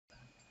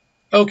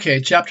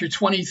Okay, chapter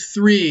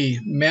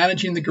 23,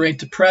 Managing the Great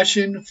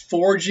Depression,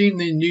 Forging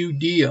the New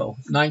Deal,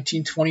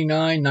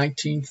 1929,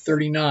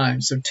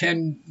 1939. So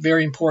 10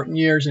 very important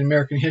years in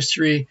American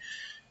history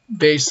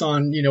based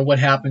on, what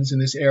happens in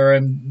this era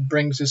and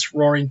brings this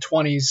roaring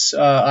 20s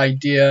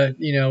idea,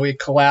 it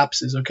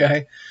collapses,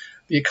 okay?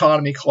 The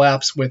economy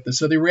collapsed with it.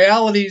 So the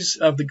realities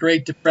of the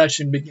Great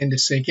Depression begin to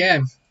sink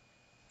in.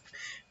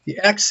 The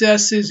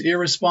excesses,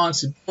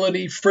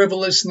 irresponsibility,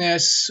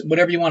 frivolousness,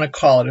 whatever you want to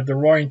call it, of the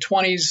roaring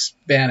 20s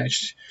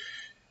vanished.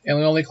 And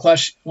the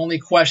only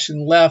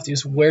question left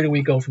is, where do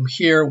we go from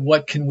here?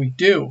 What can we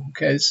do?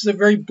 Okay, this is a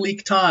very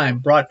bleak time,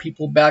 brought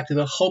people back to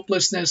the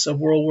hopelessness of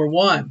World War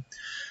I.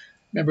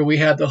 Remember, we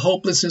had the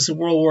hopelessness of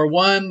World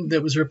War I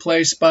that was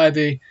replaced by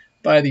the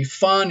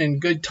fun and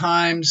good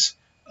times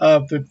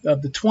of the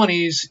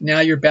 20s.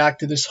 Now you're back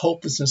to this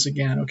hopelessness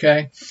again,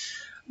 okay?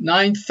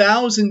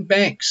 9,000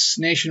 banks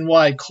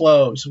nationwide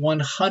closed,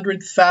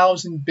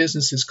 100,000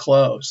 businesses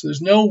closed. So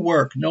there's no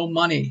work, no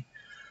money.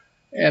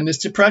 And this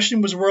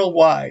depression was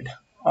worldwide.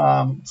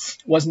 It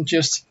wasn't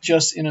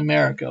just in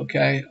America,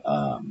 okay?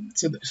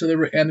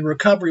 The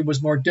recovery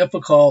was more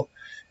difficult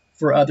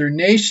for other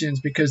nations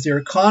because their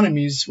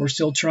economies were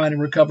still trying to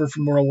recover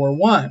from World War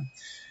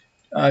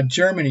I.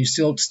 Germany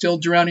still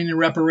drowning in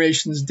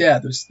reparations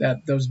debt,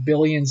 those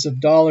billions of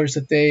dollars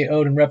that they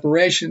owed in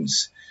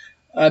reparations.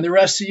 The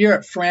rest of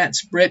Europe,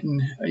 France,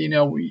 Britain,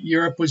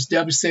 Europe was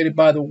devastated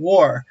by the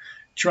war,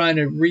 trying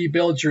to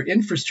rebuild your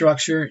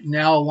infrastructure.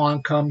 Now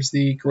along comes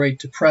the Great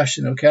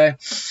Depression, okay?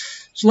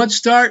 So let's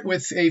start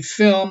with a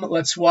film.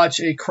 Let's watch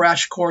a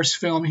crash course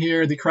film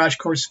here, the crash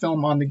course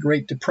film on the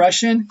Great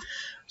Depression.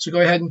 So go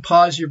ahead and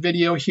pause your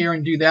video here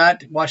and do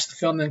that. Watch the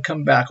film, then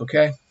come back,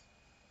 okay?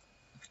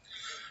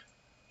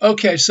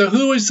 Okay, so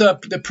who was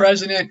the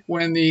president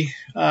when the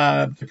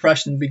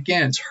Depression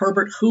begins?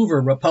 Herbert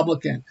Hoover,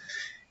 Republican.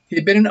 He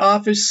had been in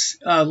office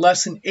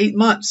less than 8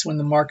 months when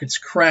the markets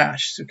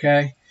crashed,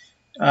 okay?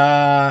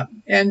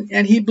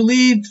 And he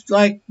believed,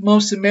 like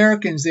most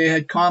Americans, they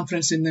had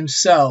confidence in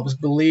themselves,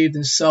 believed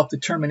in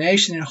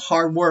self-determination, and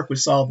hard work would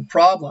solve the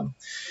problem.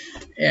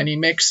 And he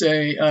makes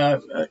a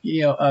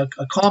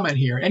comment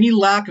here. Any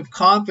lack of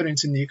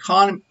confidence in the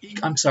economy,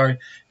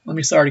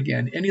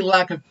 Any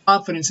lack of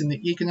confidence in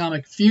the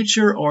economic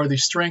future or the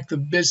strength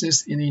of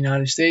business in the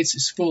United States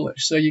is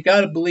foolish. So you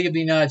got to believe the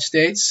United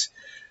States.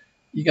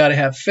 You got to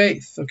have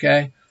faith,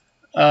 okay?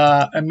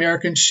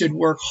 Americans should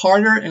work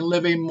harder and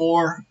live a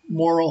more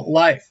moral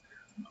life.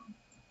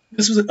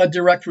 This was a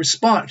direct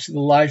response to the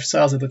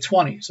lifestyles of the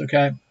 20s,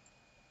 okay?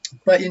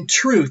 But in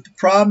truth, the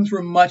problems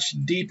were much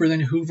deeper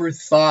than Hoover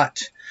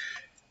thought.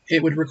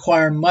 It would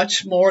require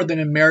much more than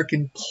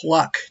American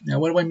pluck. Now,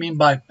 what do I mean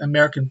by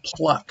American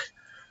pluck?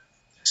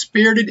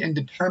 Spirited and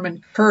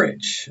determined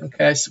courage,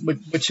 okay,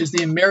 which is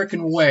the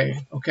American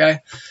way, okay?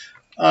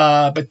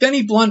 But then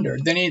he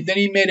blundered. Then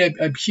he made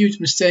a huge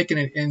mistake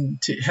and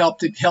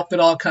helped it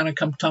all kind of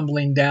come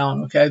tumbling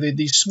down. Okay,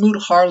 the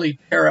Smoot-Hawley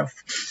tariff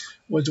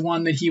was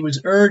one that he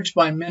was urged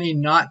by many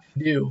not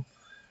to do,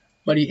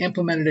 but he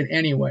implemented it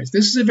anyways.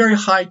 This is a very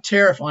high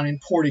tariff on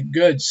imported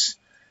goods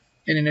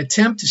in an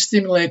attempt to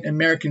stimulate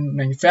American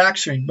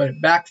manufacturing, but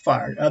it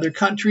backfired. Other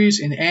countries,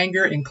 in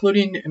anger,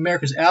 including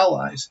America's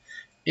allies,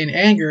 in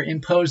anger,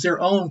 imposed their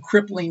own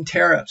crippling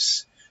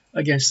tariffs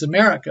against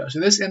America.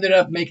 So this ended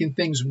up making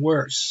things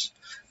worse,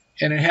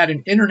 and it had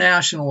an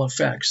international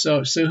effect.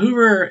 So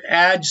Hoover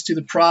adds to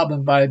the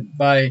problem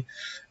by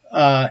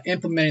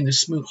implementing the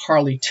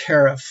Smoot-Hawley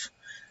tariff.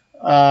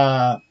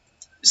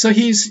 So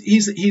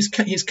he's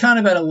kind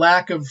of at a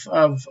lack of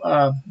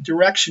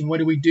direction. What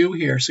do we do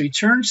here? So he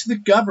turns to the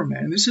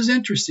government, and this is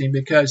interesting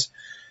because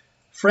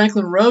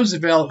Franklin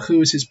Roosevelt,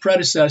 who is his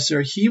predecessor,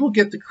 he will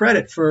get the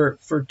credit for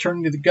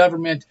turning to the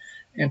government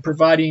and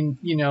providing,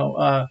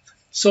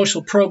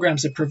 social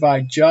programs that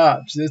provide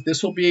jobs.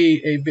 This will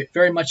be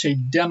very much a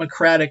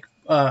democratic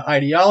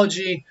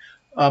ideology,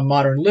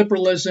 modern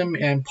liberalism,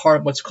 and part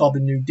of what's called the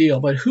New Deal.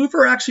 But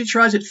Hoover actually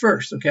tries it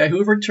first. Okay,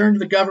 Hoover turned to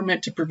the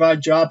government to provide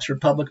jobs for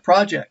public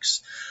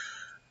projects,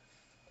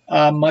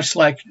 much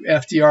like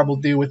FDR will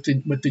do with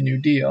the New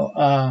Deal.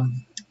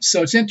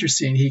 So it's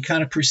interesting. He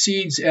kind of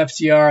precedes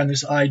FDR on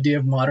this idea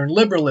of modern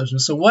liberalism.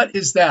 So what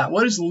is that?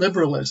 What is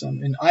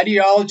liberalism? An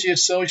ideology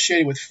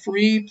associated with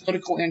free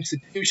political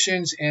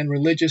institutions and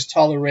religious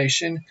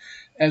toleration,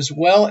 as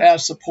well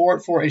as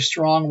support for a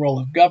strong role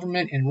of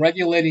government in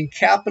regulating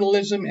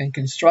capitalism and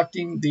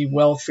constructing the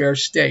welfare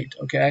state.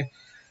 Okay,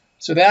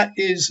 so that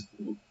is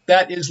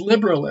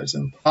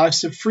liberalism,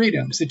 positive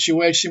freedom, a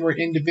situation where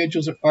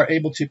individuals are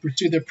able to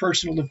pursue their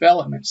personal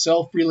development,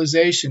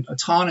 self-realization,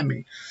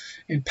 autonomy,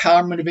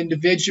 empowerment of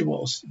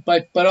individuals,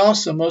 but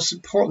also, most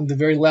important, the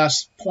very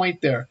last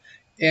point there,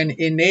 an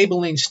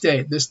enabling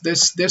state.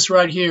 This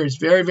right here is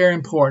very, very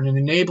important. An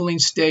enabling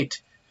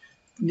state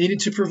needed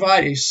to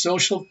provide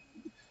social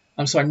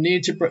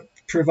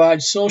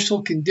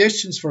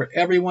conditions for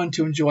everyone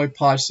to enjoy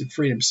positive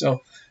freedom.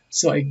 So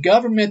a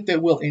government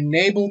that will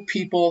enable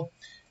people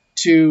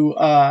to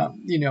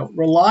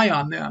rely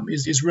on them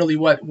is really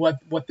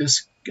what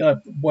this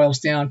boils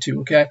down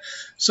to. Okay,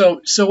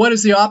 so what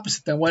is the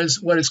opposite then? What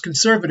is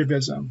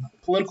conservatism?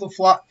 Political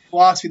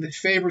philosophy that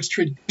favors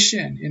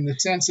tradition in the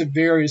sense of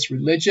various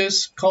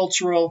religious,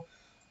 cultural,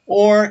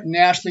 or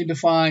nationally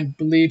defined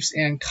beliefs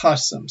and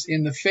customs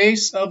in the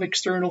face of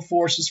external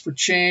forces for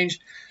change,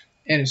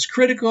 and is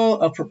critical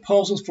of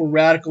proposals for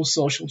radical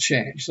social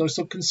change. So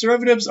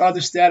conservatives are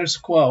the status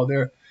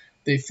quo.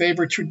 They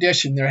favor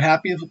tradition. They're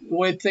happy with the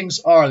way things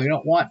are. They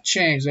don't want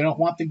change. They don't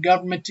want the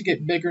government to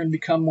get bigger and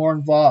become more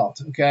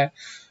involved. Okay,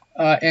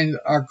 and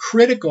are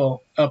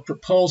critical of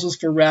proposals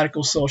for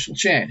radical social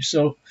change.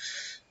 So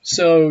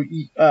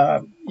when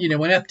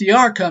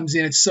FDR comes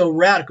in, it's so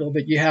radical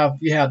that you have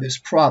this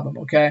problem.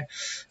 Okay,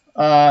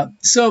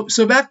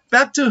 so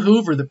back to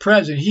Hoover, the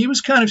president. He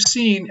was kind of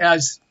seen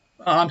as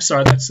I'm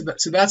sorry.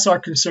 That's our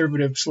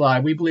conservative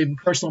slide. We believe in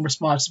personal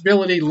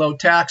responsibility, low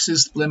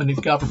taxes,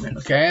 limited government.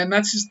 Okay, and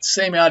that's the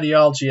same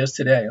ideology as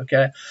today.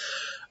 Okay.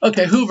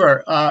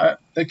 Hoover,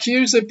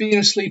 accused of being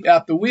asleep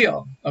at the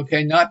wheel.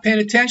 Okay, not paying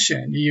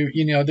attention.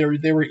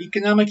 There were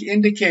economic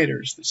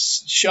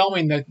indicators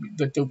showing that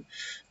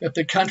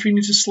the country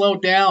needs to slow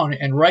down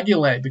and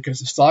regulate because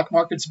the stock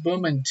market's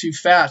booming too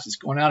fast. It's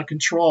going out of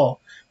control.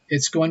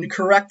 It's going to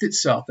correct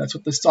itself. That's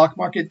what the stock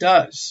market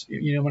does.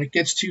 When it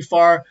gets too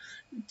far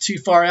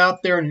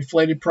out there and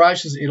inflated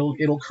prices,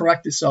 it'll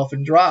correct itself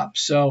and drop.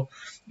 So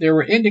there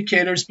were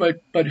indicators,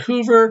 but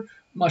Hoover,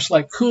 much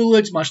like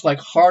Coolidge, much like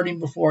Harding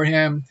before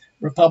him,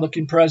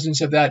 Republican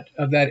presidents of that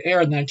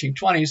era, the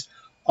 1920s,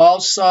 all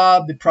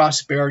saw the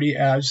prosperity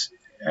as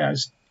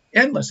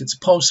endless. It's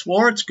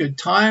post-war. It's good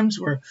times.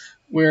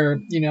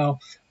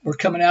 We're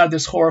coming out of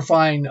this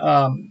horrifying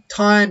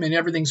time, and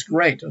everything's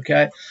great.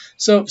 Okay,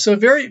 so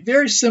very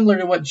very similar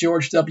to what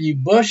George W.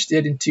 Bush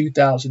did in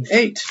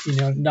 2008.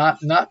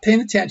 Not paying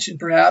attention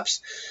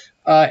perhaps,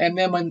 and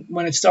then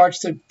when it starts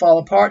to fall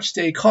apart,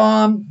 stay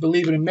calm,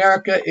 believe in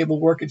America. It will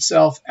work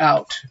itself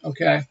out.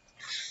 Okay,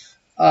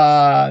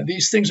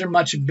 these things are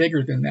much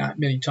bigger than that.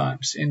 Many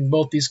times in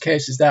both these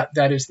cases,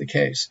 that is the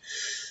case.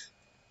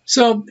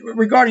 So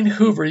regarding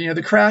Hoover,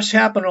 the crash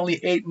happened only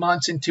 8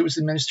 months into his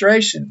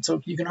administration. So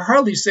you can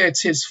hardly say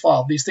it's his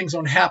fault. These things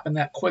don't happen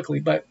that quickly.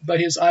 But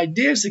his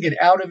ideas to get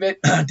out of it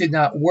did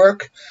not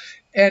work.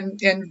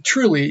 And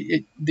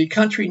truly, the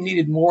country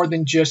needed more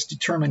than just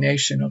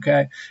determination.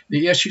 Okay,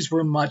 the issues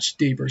were much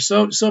deeper.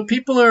 So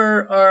people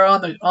are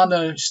on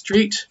the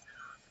street.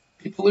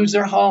 People lose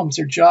their homes,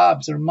 their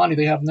jobs, their money.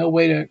 They have no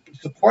way to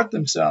support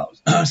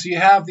themselves. So you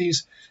have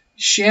these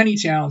shanty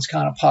towns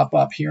kind of pop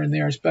up here and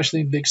there, especially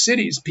in big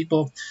cities.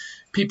 People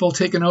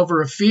taking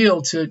over a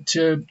field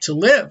to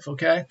live.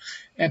 Okay,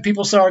 and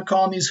people started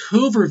calling these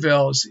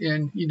Hoovervilles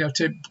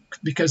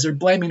because they're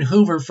blaming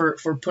Hoover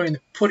for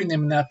putting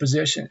them in that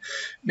position.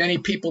 Many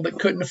people that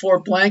couldn't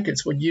afford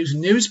blankets would use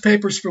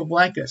newspapers for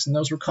blankets, and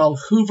those were called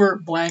Hoover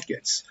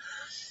blankets.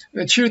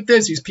 The truth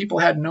is, these people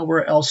had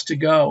nowhere else to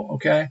go.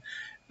 Okay,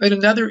 and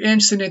another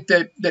incident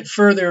that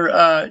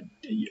further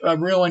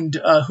ruined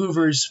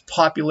Hoover's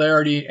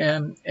popularity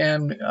and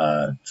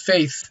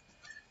faith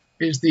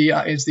is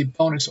the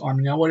bonus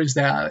army. Now, what is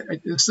that?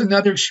 It's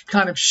another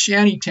kind of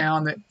shanty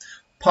town that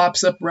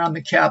pops up around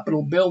the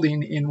Capitol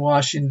building in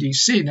Washington,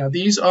 D.C. Now,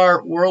 these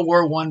are World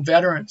War I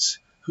veterans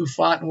who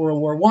fought in World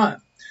War I.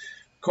 Of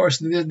course,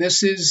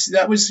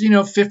 that was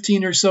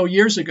 15 or so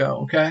years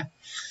ago. Okay,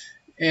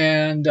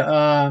 and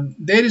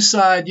they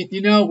decide,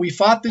 we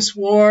fought this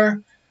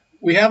war.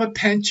 We have a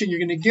pension. You're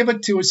going to give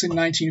it to us in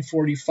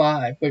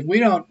 1945, but we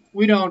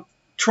don't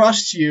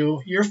trust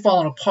you. You're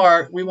falling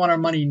apart. We want our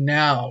money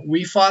now.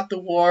 We fought the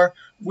war.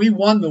 We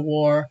won the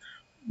war.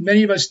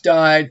 Many of us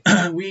died.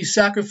 We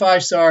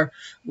sacrificed our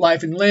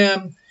life and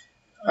limb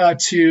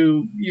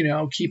to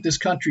keep this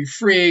country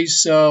free.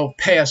 So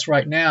pay us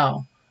right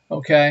now,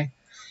 okay?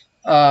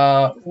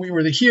 We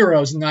were the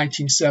heroes in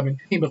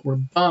 1917, but we're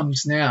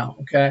bums now,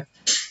 okay?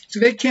 So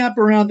they camp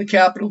around the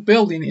Capitol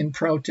building in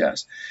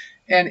protest.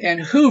 And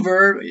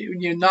Hoover,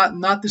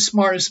 not the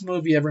smartest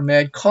move he ever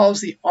made,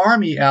 calls the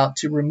army out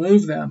to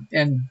remove them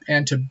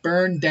and to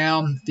burn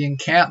down the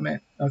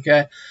encampment.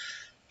 Okay,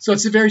 so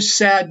it's a very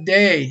sad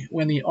day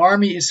when the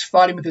army is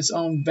fighting with its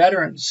own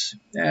veterans,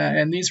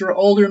 and these were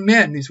older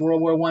men, these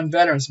World War I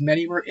veterans.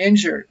 Many were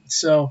injured,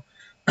 so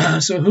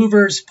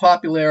Hoover's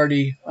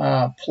popularity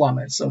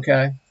plummets.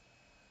 Okay,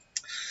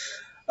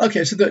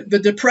 so the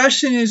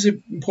Depression is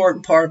an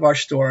important part of our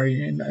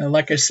story, and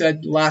like I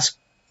said last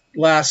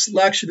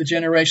lecture, the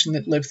generation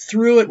that lived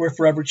through it were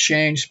forever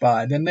changed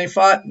by it. Then they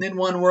fought and then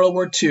won World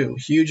War II,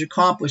 huge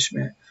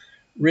accomplishment,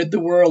 rid the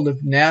world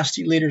of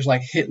nasty leaders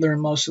like Hitler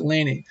and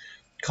Mussolini,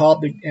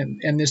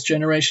 and this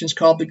generation is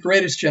called the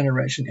greatest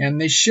generation, and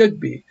they should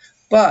be.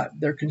 But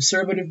their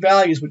conservative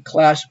values would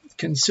clash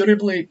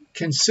considerably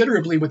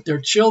with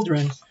their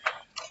children.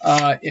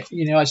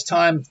 As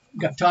time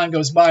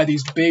goes by,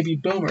 these baby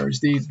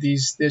boomers,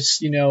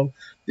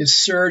 this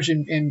surge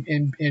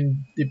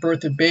in the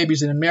birth of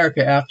babies in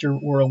America after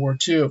World War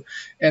II,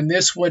 and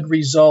this would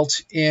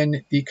result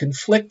in the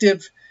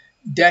conflictive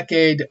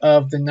decade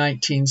of the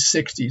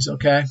 1960s.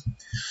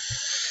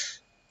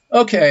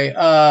 Okay.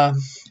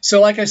 So,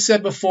 like I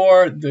said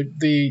before,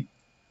 the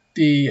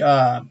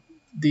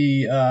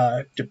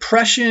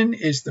Depression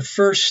is the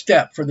first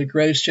step for the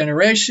Greatest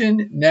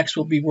Generation. Next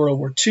will be World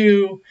War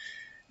II,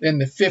 then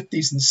the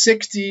 50s and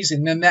 60s,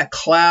 and then that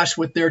clash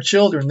with their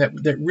children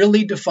that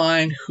really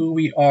define who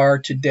we are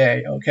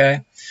today,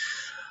 okay?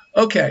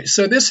 Okay,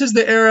 so this is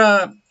the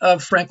era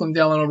of Franklin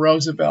Delano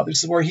Roosevelt.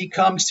 This is where he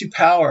comes to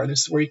power.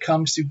 This is where he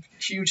comes to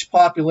huge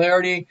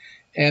popularity.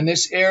 And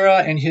this era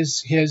and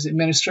his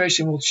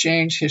administration will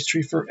change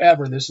history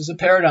forever. This is a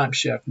paradigm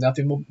shift.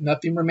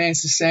 Nothing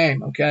remains the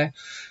same, okay?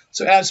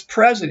 So as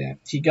president,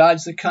 he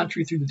guides the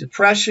country through the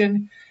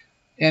Depression,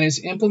 and his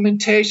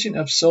implementation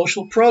of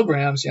social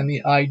programs and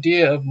the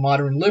idea of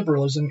modern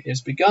liberalism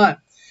is begun.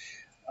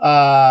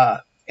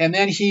 And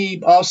then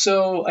he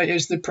also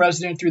is the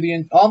president through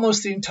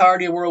almost the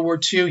entirety of World War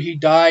II. He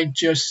died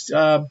just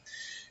right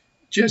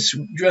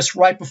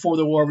before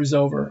the war was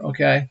over,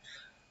 okay?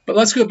 But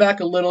let's go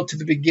back a little to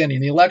the beginning.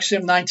 The election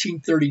of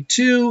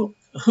 1932,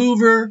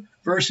 Hoover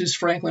versus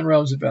Franklin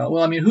Roosevelt.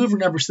 Well, I mean, Hoover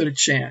never stood a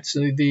chance.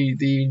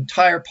 The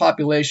entire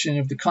population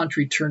of the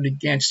country turned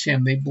against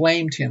him. They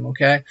blamed him,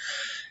 okay?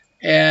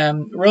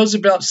 And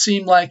Roosevelt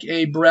seemed like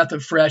a breath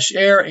of fresh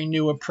air, a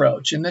new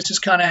approach. And this is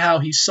kind of how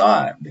he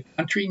saw it. The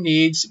country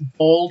needs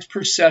bold,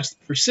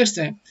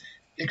 persistent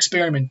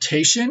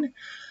experimentation.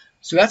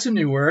 So that's a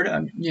new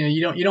word.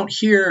 You don't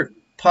hear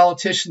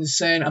politicians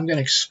saying, I'm going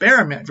to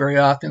experiment very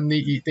often.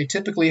 They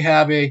typically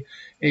have a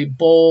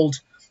bold,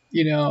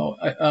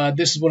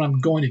 this is what I'm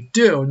going to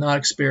do, not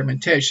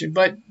experimentation.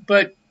 But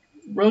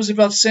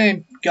Roosevelt's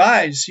saying,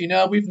 guys,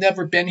 we've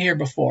never been here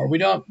before. We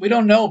don't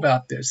know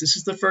about this. This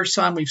is the first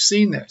time we've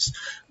seen this.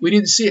 We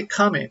didn't see it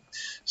coming.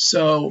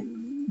 So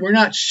we're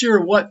not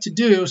sure what to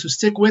do. So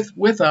stick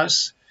with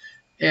us,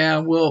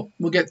 and we'll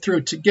get through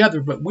it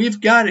together. But we've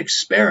got to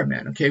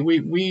experiment, okay?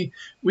 We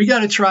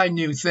got to try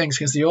new things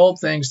because the old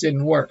things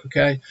didn't work,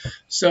 okay?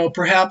 So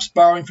perhaps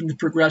borrowing from the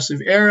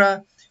progressive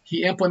era,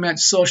 he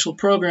implements social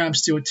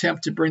programs to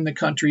attempt to bring the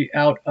country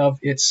out of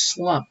its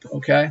slump,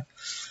 okay?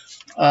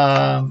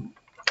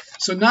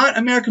 So not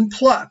American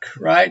pluck,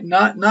 right?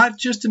 Not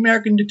just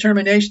American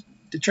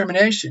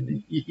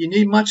determination. You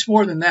need much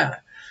more than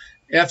that.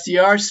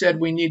 FDR said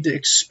we need to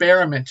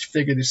experiment to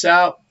figure this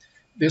out.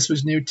 This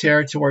was new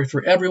territory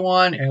for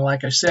everyone, and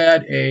like I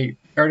said, a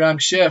paradigm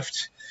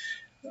shift.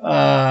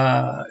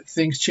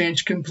 Things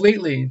change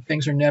completely.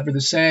 Things are never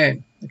the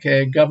same.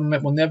 Okay,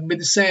 government will never be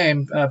the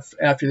same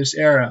after this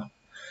era.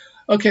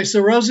 Okay,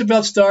 so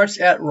Roosevelt starts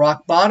at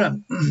rock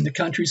bottom. The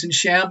country's in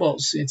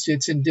shambles.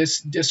 It's in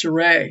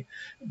disarray.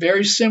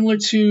 Very similar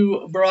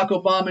to Barack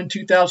Obama in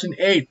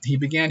 2008. He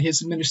began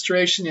his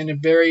administration in a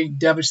very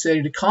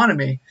devastated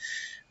economy.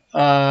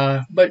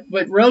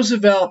 But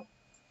Roosevelt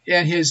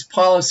and his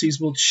policies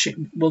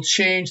will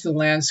change the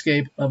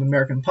landscape of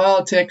American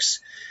politics.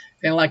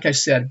 And like I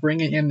said,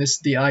 bringing in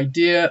the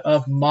idea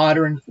of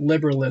modern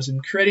liberalism,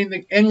 creating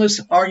the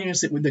endless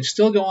arguments that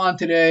still go on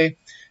today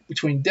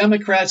between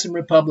Democrats and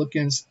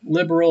Republicans,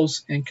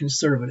 liberals and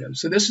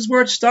conservatives. So this is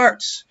where it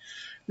starts.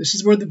 This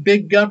is where the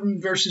big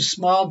government versus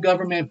small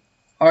government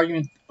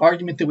argument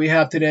that we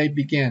have today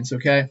begins,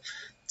 okay?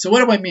 So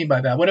what do I mean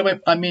by that? What do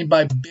I mean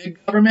by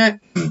big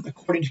government?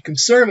 According to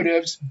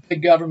conservatives,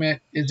 big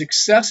government is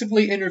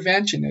excessively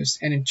interventionist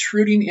and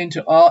intruding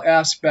into all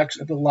aspects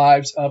of the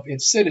lives of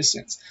its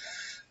citizens.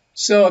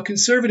 So a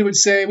conservative would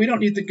say, we don't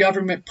need the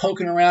government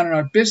poking around in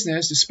our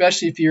business,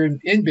 especially if you're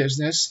in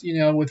business,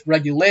 with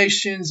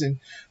regulations and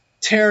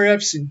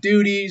tariffs and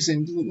duties,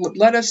 and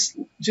let us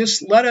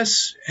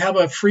have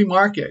a free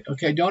market,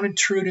 okay? Don't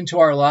intrude into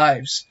our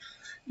lives.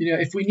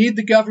 If we need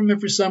the government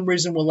for some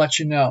reason, we'll let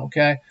you know,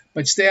 okay?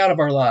 But stay out of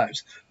our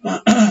lives.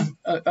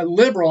 A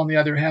liberal, on the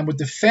other hand, would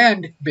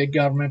defend big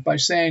government by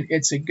saying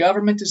it's a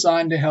government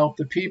designed to help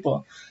the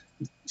people.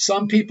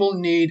 Some people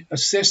need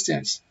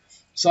assistance.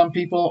 Some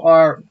people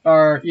are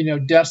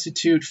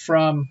destitute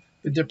from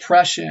the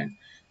Depression.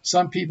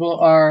 Some people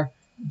are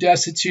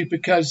destitute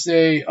because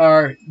they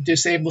are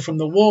disabled from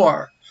the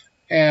war.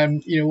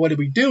 And, what do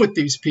we do with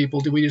these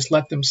people? Do we just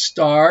let them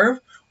starve,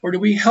 or do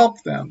we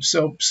help them?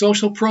 So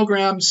social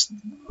programs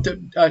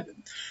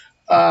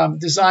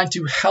designed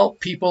to help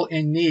people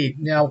in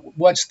need. Now,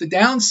 what's the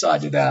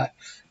downside to that?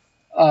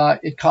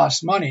 It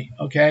costs money,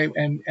 okay?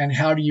 And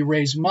how do you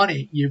raise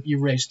money? You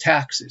raise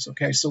taxes,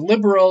 okay? So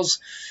liberals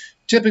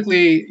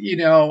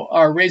typically,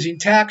 are raising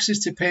taxes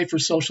to pay for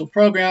social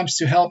programs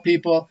to help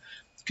people.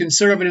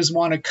 Conservatives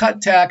want to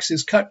cut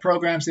taxes, cut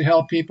programs to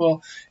help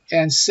people,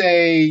 and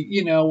say,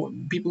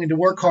 people need to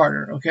work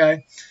harder.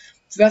 Okay,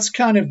 so that's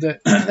kind of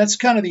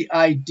the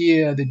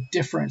idea, the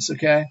difference.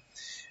 Okay,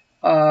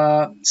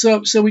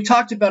 so we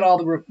talked about all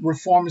the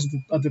reforms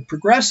of the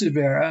progressive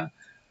era.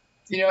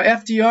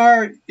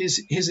 FDR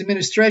his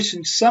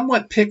administration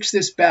somewhat picks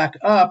this back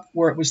up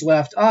where it was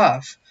left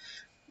off.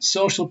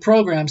 Social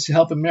programs to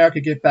help America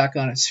get back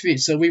on its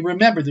feet. So we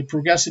remember the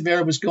progressive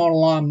era was going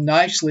along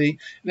nicely,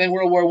 and then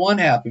World War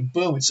I happened.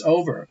 Boom, it's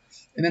over.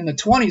 And then the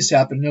 20s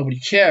happened. Nobody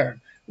cared.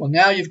 Well,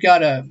 now you've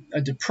got a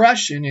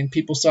depression, and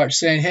people start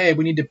saying, hey,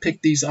 we need to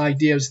pick these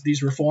ideas,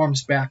 these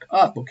reforms back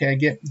up, okay,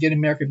 get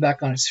America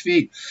back on its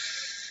feet.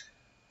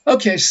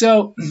 Okay,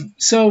 so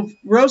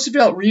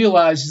Roosevelt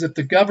realizes that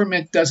the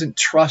government doesn't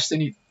trust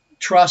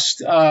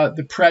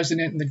the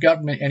president and the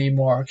government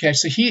anymore. Okay,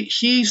 so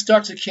he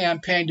starts a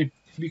campaign to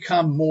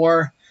become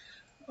more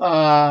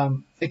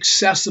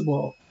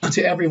accessible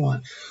to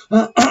everyone.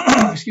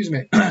 Excuse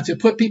me, to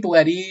put people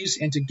at ease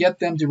and to get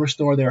them to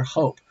restore their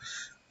hope.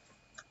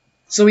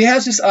 So he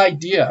has this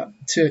idea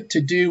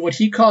to do what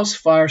he calls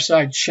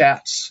fireside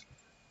chats.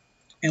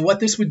 And what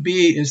this would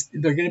be is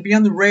they're going to be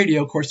on the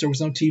radio. Of course, there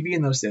was no TV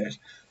in those days.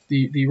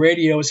 The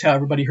radio is how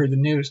everybody heard the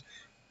news.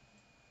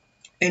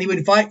 And he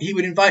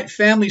would invite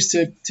families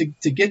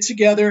to get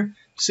together,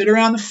 sit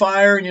around the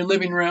fire in your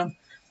living room,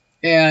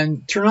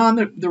 and turn on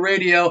the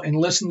radio and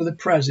listen to the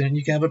president.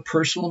 You can have a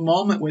personal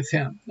moment with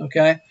him,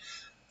 okay?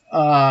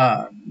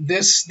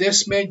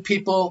 This made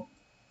people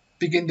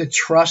begin to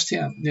trust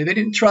him. They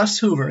didn't trust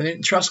Hoover. They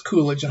didn't trust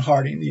Coolidge and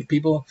Harding. The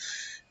people,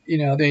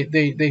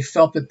 they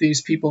felt that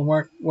these people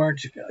weren't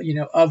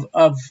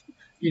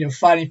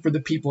fighting for the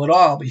people at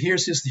all. But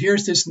here's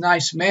this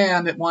nice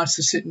man that wants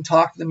to sit and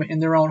talk to them in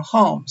their own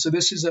home. So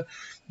this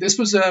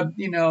was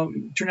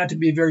turned out to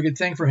be a very good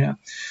thing for him.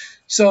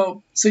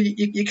 So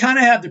you kind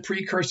of have the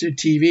precursor to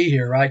TV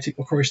here, right?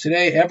 Of course,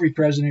 today every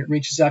president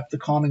reaches out to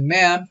the common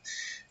man.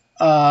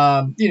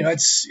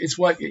 It's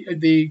what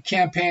the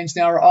campaigns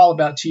now are all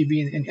about: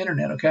 TV and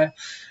internet. Okay.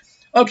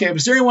 It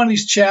was during one of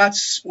these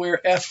chats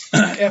where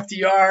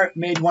FDR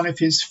made one of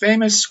his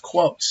famous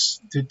quotes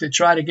to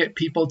try to get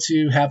people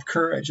to have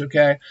courage.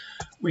 Okay,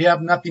 we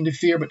have nothing to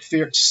fear but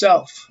fear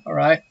itself. All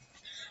right.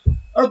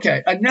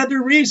 Okay,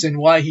 another reason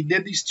why he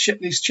did these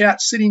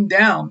chats sitting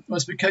down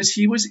was because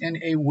he was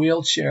in a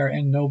wheelchair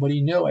and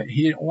nobody knew it.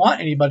 He didn't want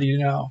anybody to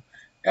know.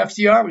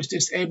 FDR was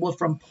disabled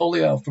from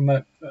polio from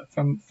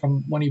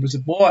when he was a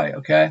boy,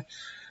 okay?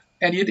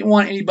 And he didn't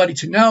want anybody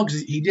to know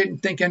because he didn't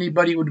think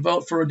anybody would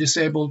vote for a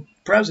disabled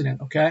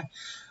president, okay?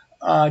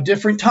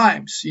 Different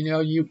times,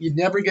 you'd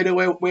never get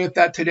away with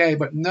that today.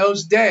 But in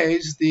those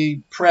days,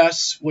 the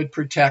press would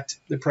protect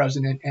the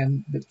president,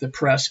 and the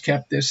press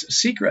kept this a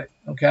secret,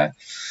 okay?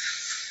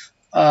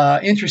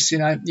 Interesting.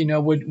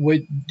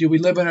 Do we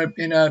live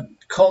in a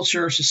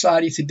culture or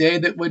society today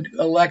that would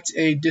elect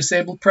a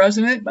disabled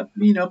president? But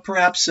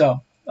perhaps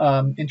so.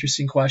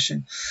 Interesting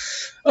question.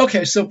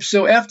 Okay, so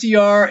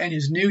FDR and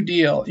his New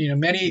Deal,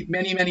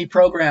 many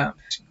programs,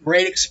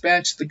 great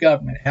expense to the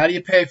government. How do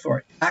you pay for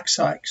it? Tax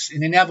hikes,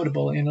 and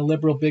inevitable in a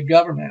liberal big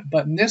government.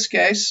 But in this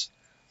case,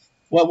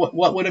 what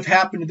would have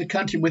happened to the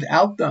country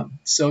without them?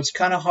 So it's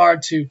kind of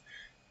hard to,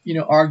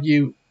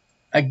 argue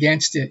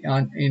against it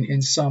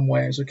in some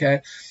ways.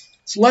 Okay,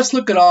 so let's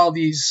look at all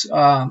these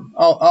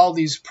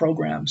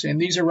programs,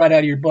 and these are right out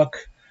of your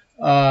book.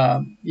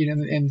 In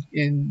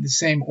the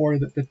same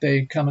order that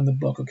they come in the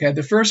book. Okay,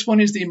 the first one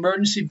is the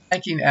Emergency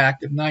Banking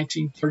Act of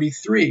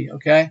 1933.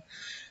 Okay,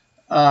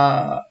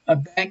 a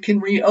bank can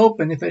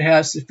reopen if it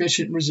has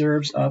sufficient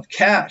reserves of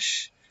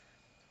cash.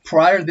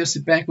 Prior to this, the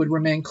bank would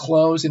remain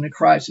closed in a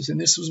crisis, and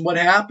this was what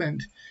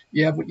happened.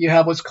 You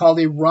have what's called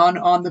a run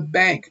on the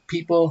bank.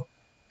 People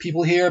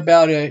hear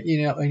about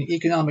an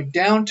economic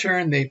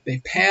downturn,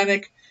 they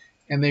panic,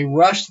 and they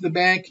rush to the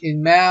bank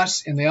in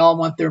mass, and they all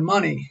want their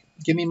money.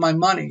 Give me my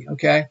money,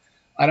 okay?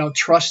 I don't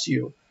trust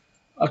you.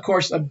 Of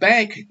course, a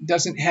bank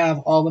doesn't have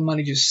all the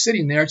money just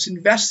sitting there. It's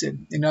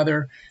invested in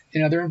other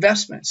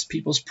investments,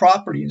 people's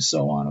property, and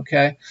so on,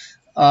 okay?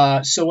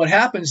 So what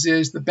happens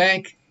is the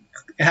bank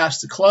has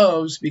to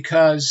close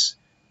because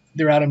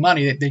they're out of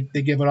money.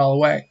 They give it all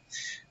away,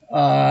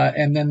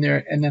 and then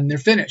they're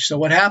finished. So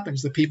what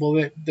happens? The people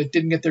that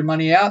didn't get their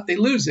money out, they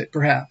lose it,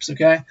 perhaps,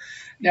 okay?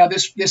 Now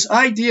this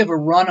idea of a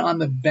run on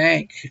the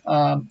bank.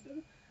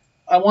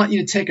 I want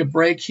you to take a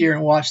break here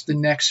and watch the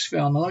next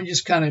film. Let me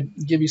just kind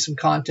of give you some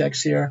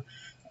context here.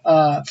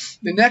 The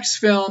next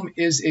film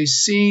is a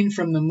scene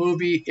from the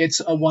movie It's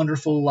a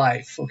Wonderful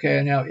Life.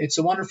 Okay, now It's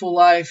a Wonderful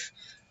Life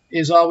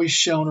is always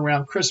shown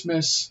around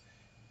Christmas.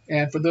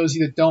 And for those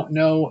of you that don't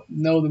know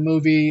the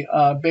movie,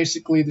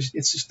 basically it's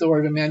the story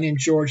of a man named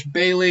George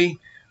Bailey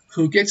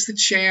who gets the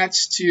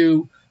chance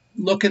to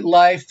look at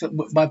life,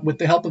 but with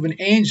the help of an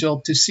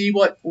angel, to see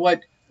what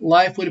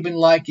life would have been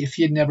like if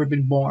he had never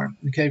been born.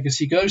 Okay, because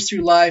he goes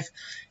through life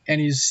and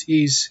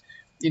he's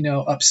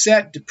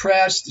upset,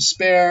 depressed,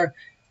 despair,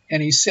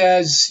 and he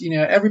says,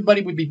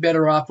 everybody would be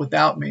better off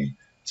without me.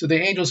 So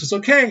the angel says,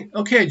 okay,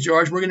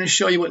 George, we're going to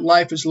show you what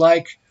life is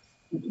like,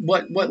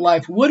 what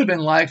life would have been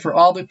like for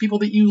all the people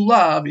that you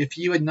love if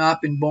you had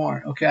not been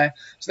born. Okay,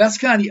 so that's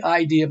kind of the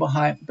idea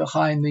behind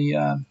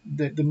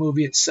the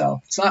movie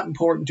itself. It's not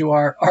important to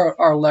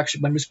our lecture,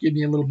 but I'm just giving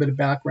you a little bit of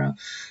background.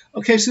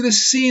 Okay, so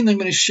this scene I'm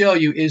going to show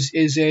you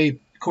is of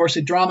course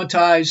a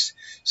dramatized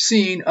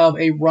scene of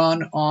a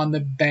run on the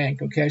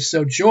bank. Okay,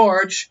 so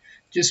George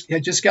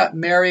had just got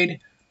married.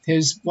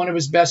 One of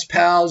his best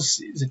pals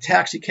is a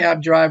taxi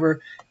cab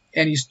driver,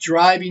 and he's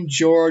driving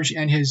George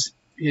and his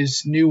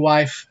new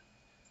wife,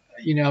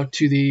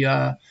 to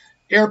the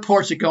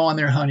airports to go on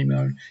their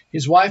honeymoon.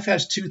 His wife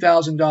has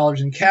 $2,000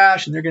 in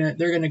cash, and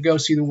they're gonna go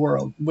see the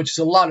world, which is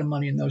a lot of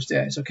money in those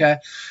days. Okay,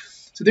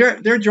 so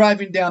they're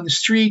driving down the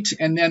street,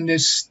 and then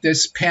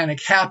this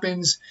panic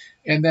happens,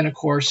 and then of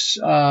course,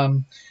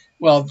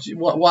 well,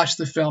 watch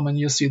the film and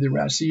you'll see the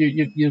rest. So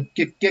you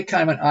get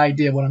kind of an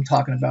idea of what I'm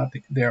talking about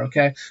there.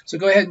 Okay, so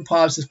go ahead and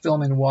pause the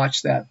film and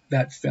watch that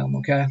film.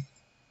 Okay.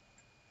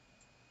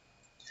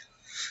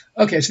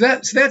 Okay, so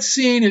that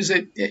scene is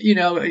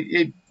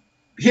it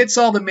hits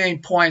all the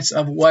main points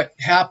of what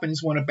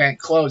happens when a bank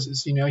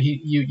closes.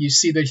 You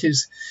see that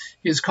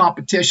his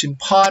competition,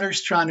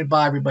 Potter's trying to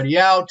buy everybody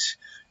out,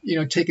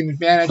 taking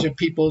advantage of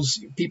people's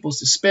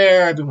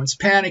despair. Everyone's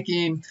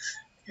panicking.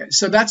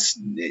 So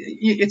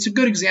it's a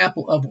good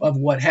example of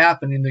what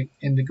happened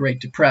in the Great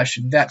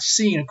Depression. That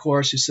scene, of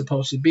course, is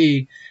supposed to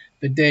be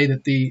the day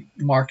that the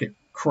market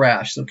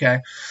crashed. Okay.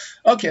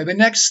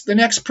 The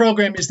next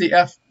program is the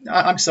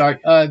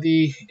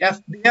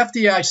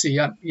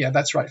FDIC. Yeah,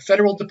 that's right.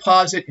 Federal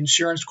Deposit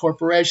Insurance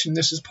Corporation.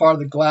 This is part of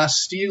the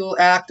Glass-Steagall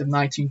Act of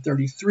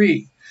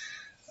 1933.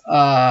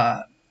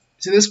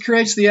 So this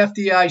creates the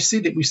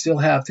FDIC that we still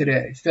have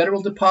today,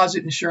 Federal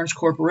Deposit Insurance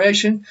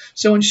Corporation.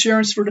 So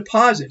insurance for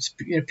deposits,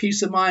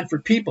 peace of mind for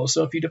people.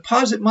 So if you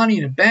deposit money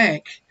in a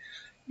bank,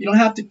 you don't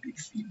have to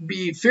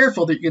be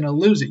fearful that you're going to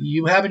lose it.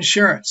 You have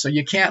insurance, so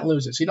you can't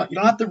lose it. So you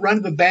don't have to run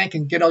to the bank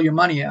and get all your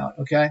money out.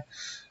 Okay.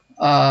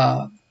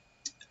 The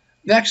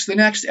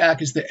next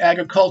act is the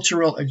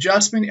Agricultural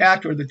Adjustment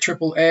Act, or the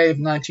AAA of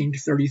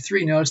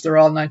 1933. Notice they're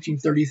all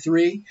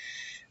 1933.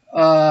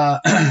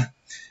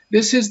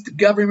 This is the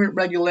government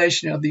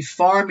regulation of the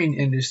farming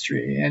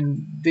industry,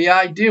 and the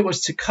idea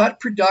was to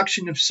cut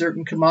production of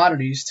certain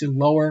commodities to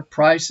lower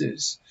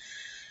prices.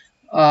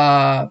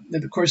 Of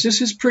course, this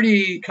is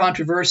pretty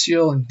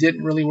controversial and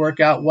didn't really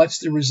work out. What's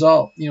the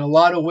result? A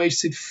lot of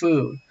wasted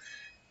food.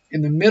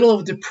 In the middle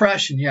of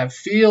depression, you have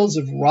fields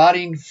of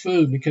rotting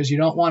food because you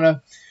don't want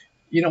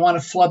to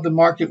flood the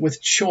market with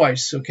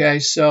choice. Okay,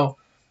 so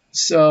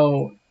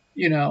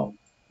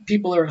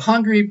people are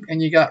hungry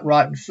and you got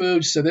rotten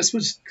food. So this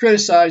was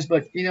criticized,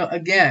 but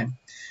again,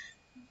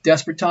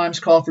 desperate times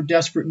call for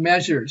desperate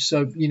measures.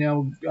 So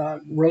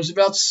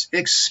Roosevelt's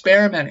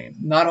experimenting.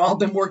 Not all of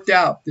them worked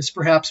out. This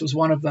perhaps was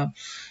one of them.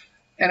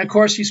 And of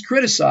course, he's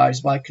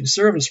criticized by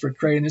conservatives for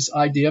creating this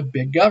idea of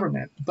big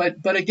government.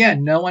 But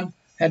again, no one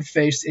had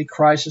faced a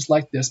crisis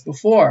like this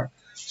before.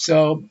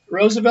 So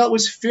Roosevelt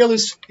was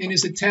fearless in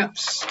his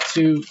attempts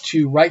to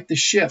right the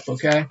ship.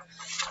 Okay.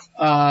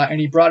 And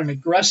he brought an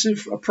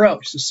aggressive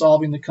approach to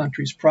solving the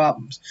country's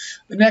problems.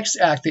 The next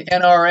act, the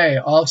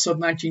NRA, also of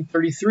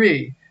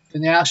 1933, the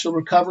National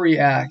Recovery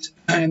Act.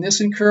 And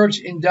this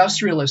encouraged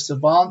industrialists to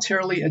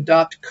voluntarily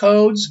adopt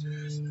codes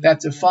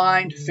that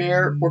defined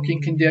fair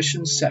working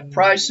conditions, set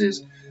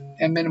prices,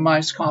 and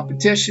minimized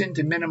competition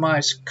to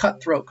minimize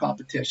cutthroat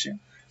competition.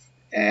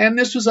 And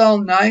this was all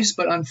nice,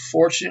 but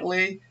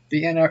unfortunately,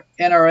 the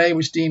NRA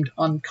was deemed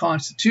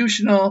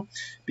unconstitutional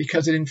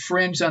because it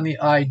infringed on the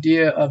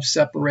idea of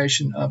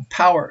separation of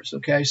powers.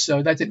 Okay,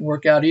 so that didn't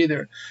work out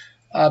either.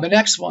 The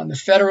next one, the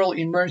Federal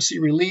Emergency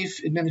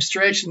Relief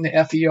Administration, the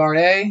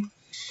FERA.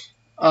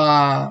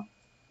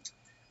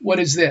 What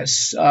is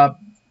this?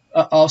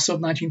 Also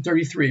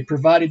 1933,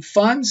 provided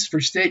funds for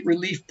state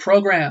relief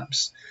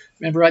programs.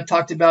 Remember, I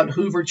talked about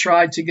Hoover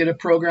tried to get a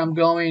program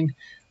going,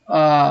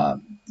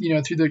 through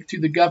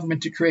the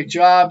government to create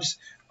jobs.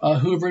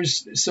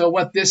 So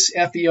what this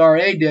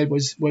FERA did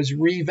was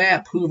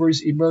revamp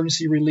Hoover's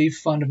Emergency Relief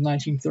Fund of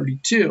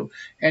 1932,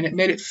 and it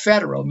made it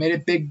federal, made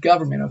it big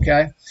government.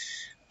 Okay.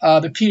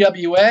 The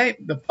PWA,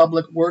 the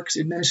Public Works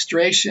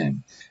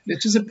Administration.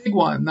 This is a big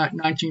one,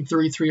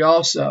 1933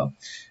 also.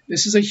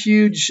 This is a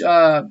huge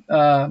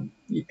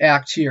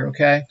act here.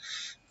 Okay.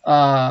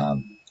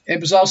 It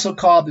was also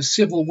called the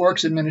Civil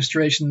Works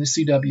Administration, the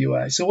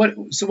CWA. So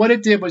what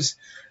it did was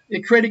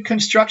it created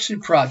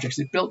construction projects.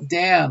 It built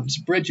dams,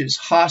 bridges,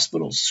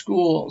 hospitals,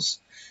 schools.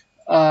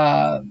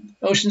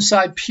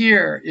 Oceanside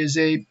Pier is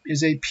a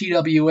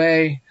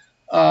PWA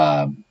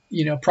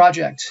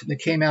project that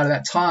came out of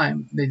that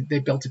time. They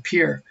built a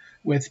pier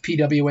with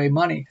PWA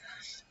money.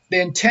 They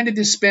intended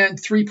to spend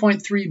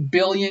 $3.3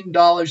 billion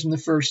in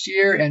the first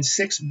year and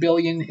 $6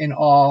 billion in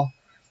all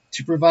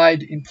to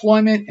provide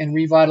employment and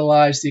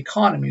revitalize the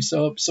economy.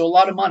 So a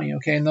lot of money,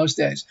 okay, in those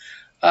days.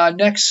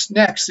 Next,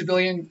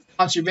 Civilian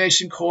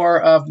Conservation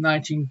Corps of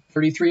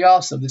 1933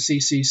 also, the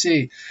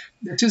CCC.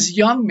 This is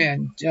young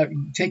men,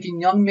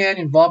 taking young men,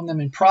 involving them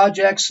in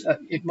projects,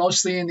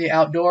 mostly in the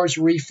outdoors,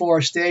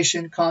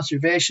 reforestation,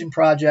 conservation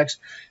projects,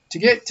 to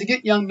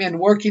get young men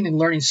working and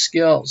learning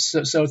skills.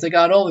 So if they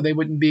got older, they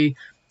wouldn't be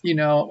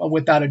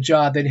without a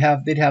job. They'd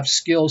have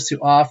skills to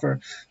offer.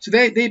 So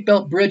they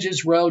built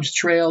bridges, roads,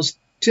 trails,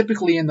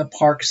 typically in the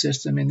park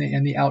system,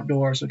 in the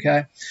outdoors.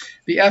 Okay,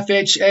 the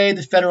FHA,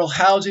 the Federal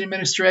Housing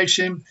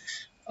Administration,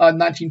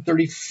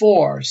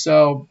 1934.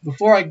 So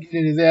before I get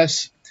into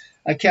this,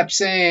 I kept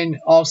saying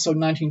also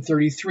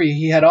 1933.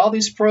 He had all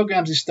these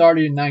programs that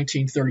started in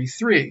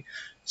 1933.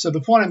 So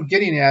the point I'm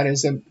getting at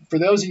is that for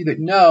those of you that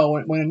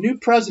know, when a new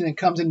president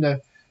comes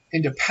into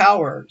into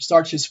power,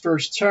 starts his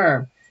first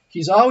term,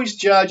 he's always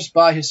judged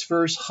by his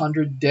first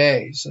 100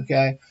 days.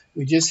 Okay,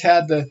 we just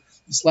had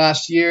this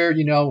last year,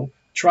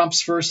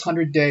 Trump's first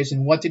 100 days,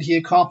 and what did he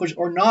accomplish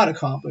or not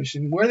accomplish?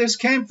 And where this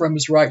came from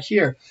is right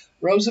here.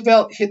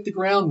 Roosevelt hit the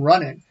ground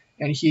running,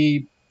 and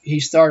he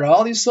started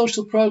all these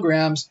social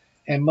programs,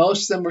 and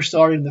most of them were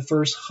started in the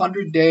first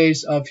 100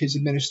 days of his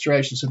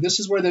administration. So this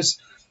is where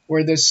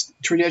this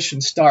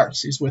tradition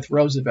starts, is with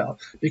Roosevelt,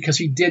 because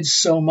he did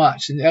so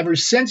much. And ever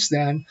since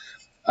then,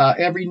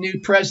 every new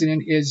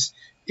president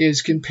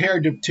is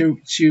compared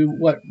to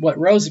what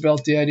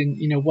Roosevelt did,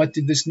 and what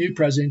did this new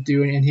president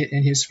do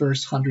in his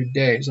first 100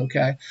 days.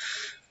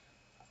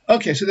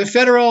 Okay, so the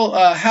Federal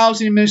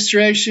Housing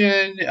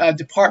Administration,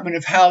 Department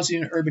of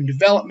Housing and Urban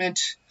Development.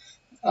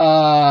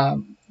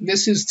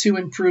 This is to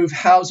improve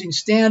housing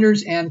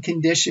standards and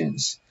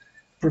conditions,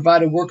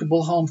 provide a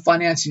workable home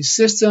financing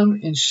system,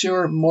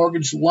 ensure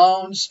mortgage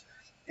loans,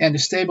 and to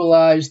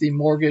stabilize the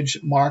mortgage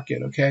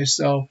market. Okay,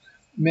 so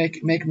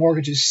make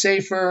mortgages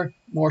safer,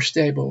 more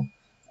stable.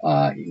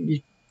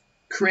 You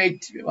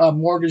create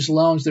mortgage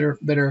loans that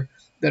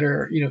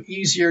are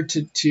easier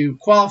to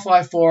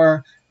qualify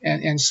for,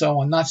 and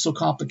so on, not so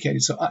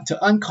complicated. So to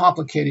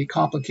uncomplicate a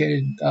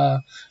complicated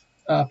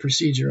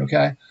procedure.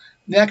 Okay.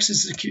 Next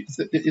is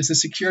the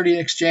Security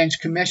and Exchange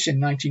Commission,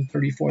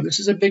 1934. This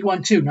is a big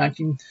one too,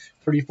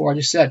 1934. I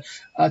just said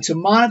to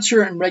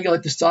monitor and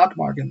regulate the stock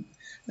market.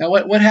 Now,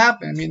 what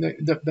happened? I mean,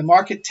 the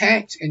market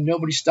tanked and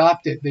nobody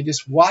stopped it. They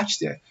just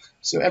watched it.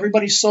 So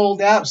everybody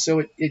sold out.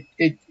 So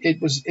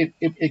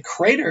it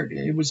cratered.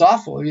 It was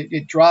awful.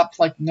 It dropped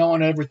like no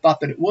one ever thought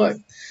that it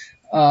would.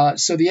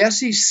 So the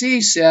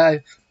SEC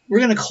said, we're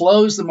going to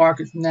close the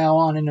market from now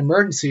on in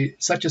emergency,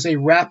 such as a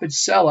rapid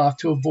sell-off,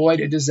 to avoid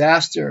a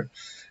disaster.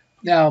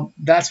 Now,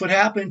 that's what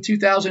happened in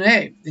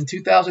 2008. In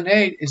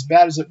 2008, as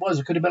bad as it was,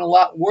 it could have been a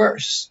lot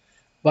worse.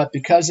 But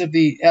because of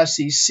the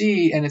SEC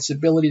and its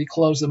ability to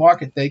close the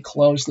market, they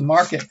closed the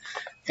market.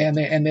 And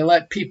they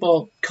let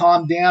people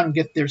calm down and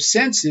get their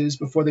senses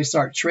before they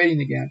start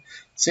trading again.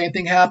 Same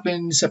thing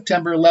happened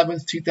September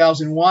 11th,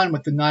 2001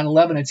 with the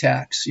 9/11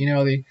 attacks.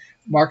 The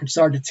market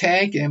started to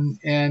tank, and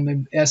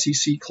the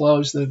SEC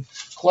closed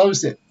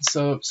it.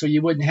 So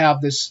you wouldn't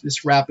have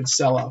this rapid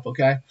sell-off,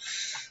 okay?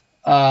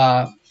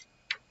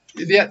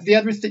 The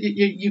other thing,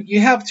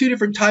 you have two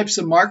different types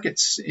of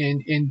markets,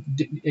 and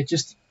it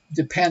just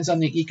depends on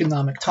the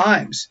economic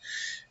times.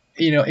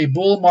 A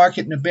bull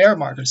market and a bear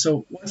market.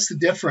 So what's the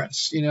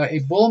difference? A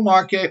bull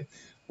market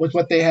was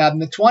what they had in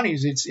the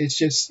 20s.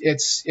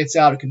 It's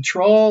out of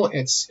control.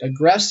 It's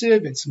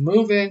aggressive. It's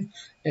moving.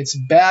 It's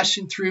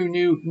bashing through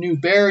new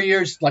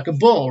barriers like a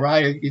bull,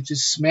 right? It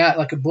just smash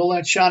like a bull in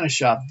a china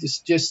shop.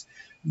 Just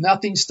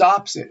nothing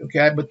stops it,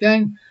 okay? But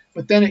then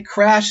it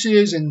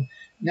crashes, and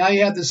now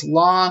you have this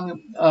long,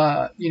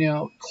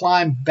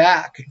 climb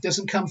back. It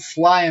doesn't come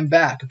flying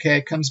back, okay?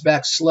 It comes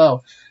back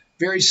slow,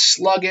 very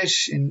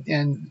sluggish,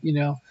 and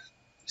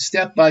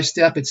step by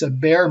step, it's a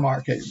bear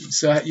market.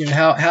 So,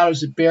 how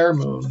does a bear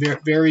move? Very,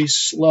 very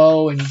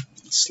slow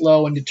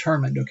and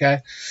determined, okay?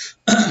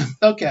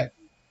 Okay.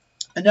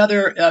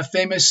 Another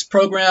famous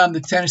program,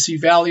 the Tennessee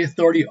Valley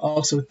Authority,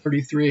 also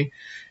 33.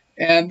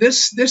 And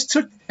this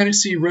took the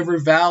Tennessee River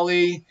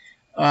Valley,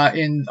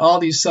 in all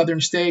these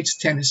southern states,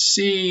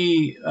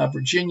 Tennessee,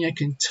 Virginia,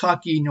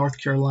 Kentucky, North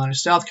Carolina,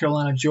 South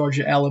Carolina,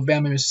 Georgia,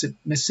 Alabama,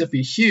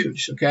 Mississippi,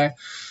 huge, okay?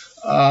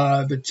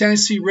 The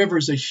Tennessee River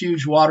is a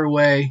huge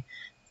waterway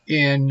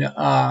in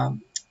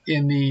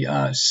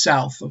the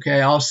south,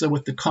 okay? Also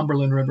with the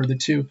Cumberland River, the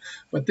two.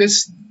 But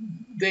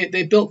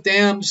they built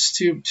dams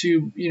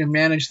to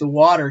manage the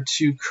water,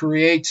 to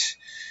create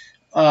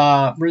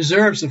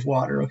reserves of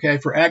water, okay,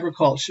 for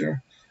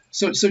agriculture.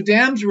 So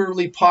dams were a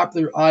really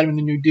popular item in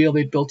the New Deal.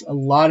 They built a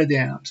lot of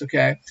dams.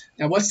 Okay.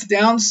 Now, what's the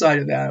downside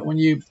of that? When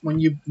you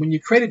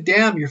create a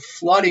dam, you're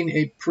flooding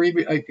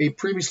a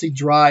previously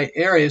dry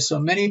area. So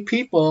many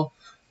people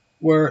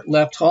were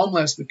left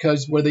homeless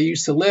because where they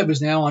used to live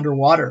is now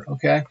underwater.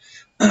 Okay.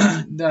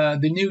 The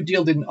New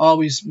Deal didn't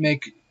always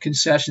make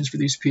concessions for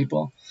these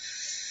people.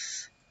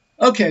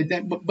 Okay,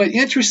 but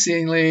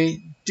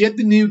interestingly, did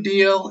the New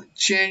Deal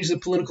change the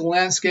political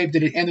landscape?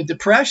 Did it end the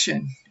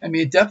Depression? I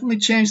mean, it definitely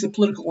changed the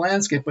political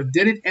landscape, but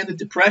did it end the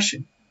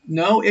Depression?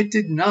 No, it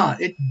did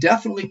not. It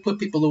definitely put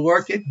people to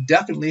work. It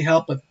definitely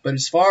helped, but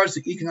as far as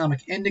the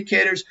economic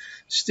indicators,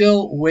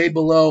 still way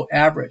below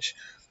average.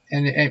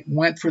 And it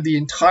went for the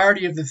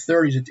entirety of the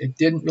 30s. It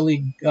didn't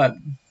really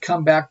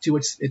come back to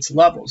its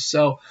levels.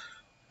 So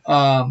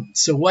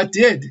what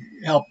did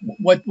help?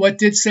 What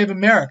did save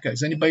America?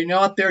 Does anybody know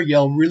out there?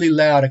 Yell really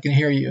loud. I can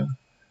hear you.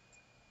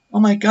 Oh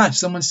my God!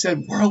 Someone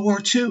said World War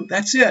II.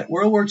 That's it.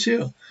 World War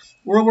II.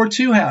 World War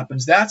II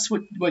happens. That's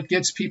what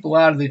gets people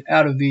out of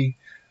the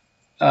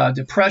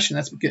depression.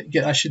 That's what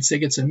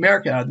gets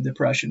America out of the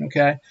depression.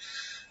 Okay.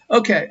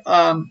 Okay.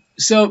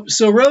 So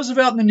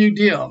Roosevelt and the New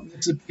Deal.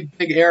 It's a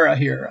big era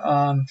here.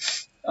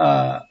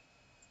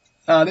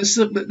 This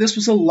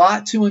was a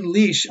lot to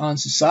unleash on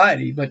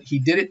society, but he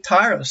did it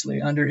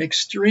tirelessly under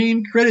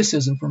extreme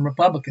criticism from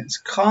Republicans,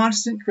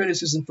 constant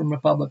criticism from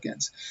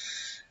Republicans.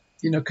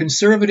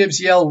 Conservatives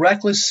yell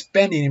reckless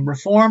spending and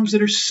reforms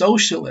that are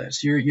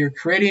socialist. You're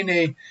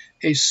creating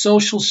a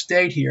social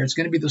state here. It's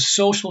going to be the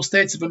social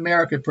states of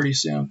America pretty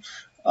soon.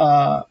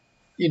 It's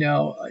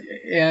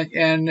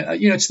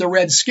the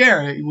Red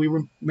Scare. We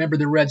remember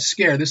the Red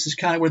Scare. This is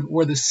kind of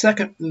where the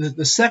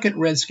second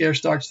Red Scare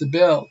starts to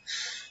build.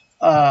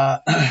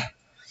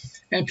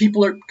 And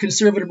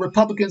conservative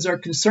Republicans are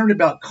concerned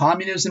about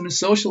communism and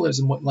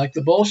socialism, like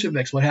the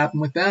Bolsheviks, what happened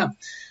with them.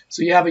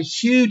 So you have a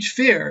huge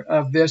fear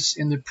of this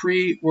in the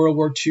pre-World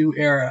War II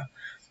era.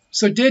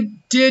 So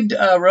did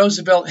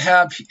Roosevelt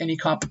have any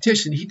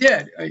competition? He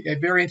did. A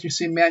very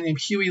interesting man named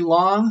Huey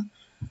Long,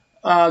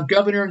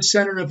 governor and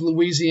senator of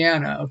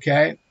Louisiana,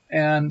 okay?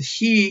 And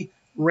he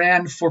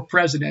ran for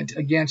president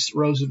against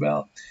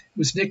Roosevelt. He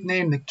was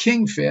nicknamed the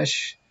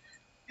Kingfish,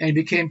 and he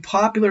became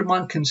popular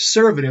among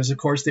conservatives, of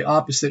course, the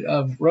opposite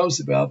of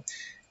Roosevelt.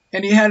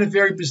 And he had a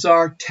very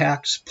bizarre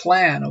tax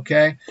plan,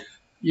 okay?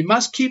 You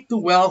must keep the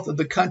wealth of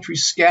the country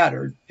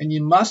scattered, and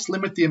you must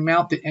limit the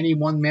amount that any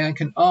one man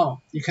can own.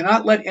 You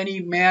cannot let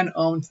any man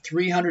own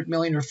 300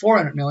 million or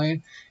 400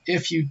 million.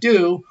 If you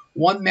do,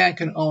 one man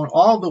can own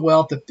all the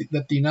wealth that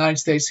the United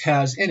States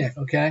has in it,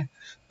 okay?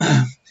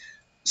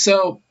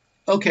 So,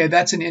 okay,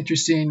 that's an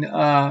interesting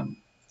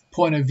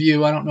point of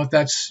view. I don't know if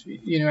that's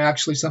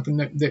actually something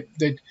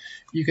that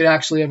you could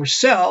actually ever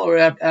sell or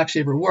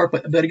actually ever work.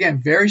 But again,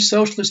 very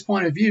socialist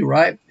point of view,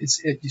 right?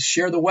 You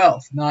share the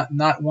wealth,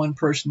 not one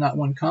person, not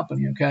one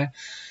company. Okay,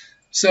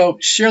 so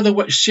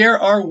share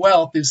our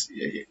wealth is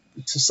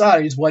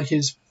society is what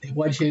his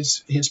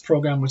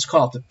program was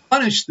called, to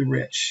punish the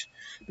rich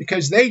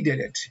because they did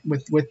it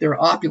with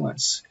their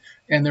opulence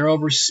and their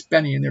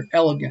overspending and their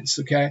elegance.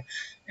 Okay,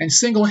 and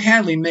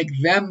single-handedly make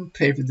them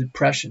pay for the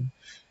depression.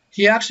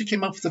 He actually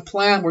came up with a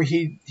plan where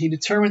he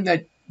determined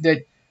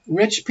that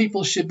rich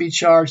people should be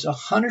charged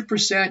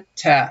 100%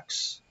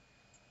 tax.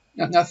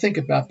 Now think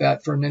about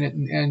that for a minute,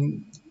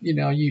 and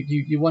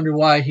you wonder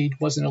why he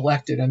wasn't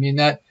elected. I mean,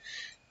 that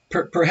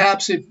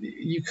perhaps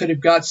you could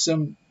have got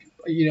some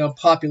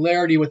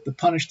popularity with the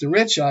punish the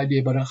rich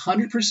idea, but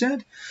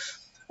 100%?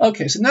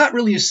 Okay, so not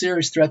really a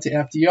serious threat to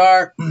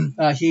FDR.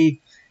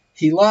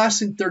 He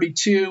lost in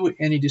 32,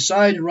 and he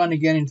decided to run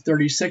again in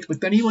 36,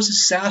 but then he was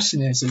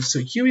assassinated. So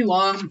Huey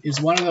Long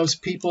is one of those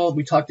people.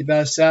 We talked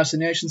about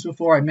assassinations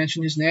before. I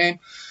mentioned his name.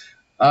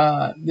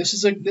 This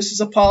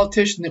is a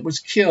politician that was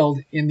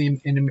killed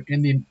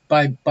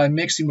by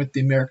mixing with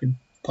the American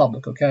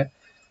public. Okay.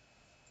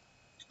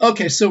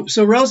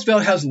 So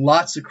Roosevelt has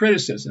lots of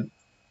criticism,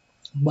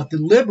 but the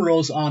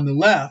liberals on the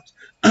left,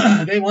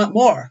 they want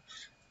more.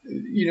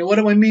 What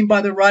do I mean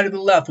by the right or the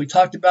left? We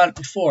talked about it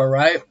before,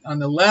 right? On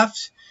the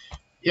left,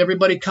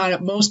 everybody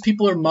most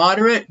people are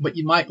moderate, but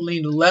you might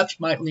lean to the left, you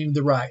might lean to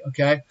the right,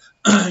 okay?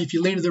 If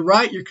you lean to the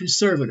right, you're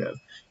conservative,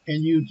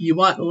 and you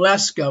want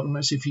less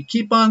government. So if you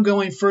keep on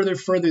going further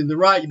to the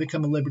right, you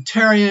become a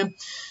libertarian.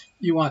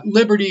 You want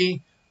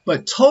liberty,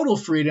 but total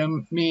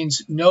freedom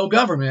means no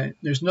government.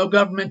 There's no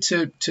government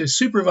to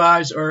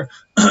supervise or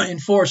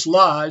enforce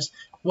laws.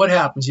 What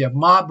happens? You have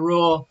mob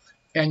rule,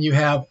 and you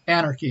have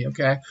anarchy,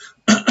 okay?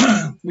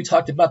 We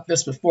talked about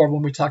this before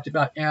when we talked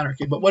about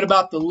anarchy, but what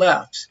about the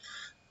left?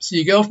 So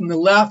you go from the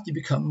left, you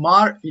become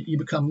moderate, you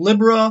become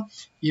liberal,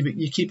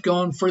 you keep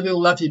going further to the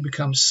left, you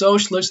become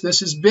socialist.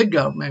 This is big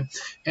government.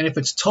 And if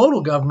it's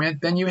total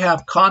government, then you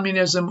have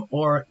communism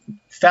or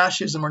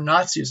fascism or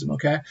Nazism,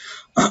 okay?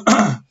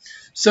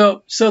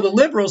 So the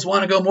liberals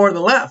want to go more to the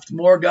left,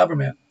 more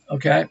government,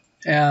 okay?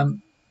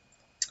 And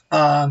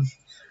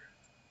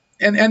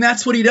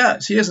that's what he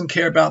does. He doesn't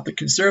care about the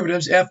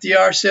conservatives.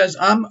 FDR says,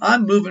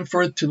 I'm moving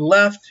further to the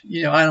left,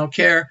 I don't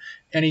care.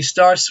 And he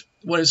starts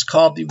what is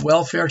called the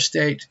welfare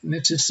state. And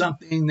this is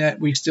something that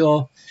we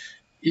still,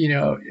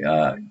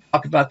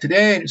 talk about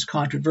today, and it's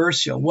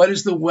controversial. What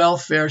is the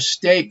welfare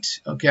state?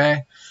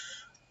 Okay.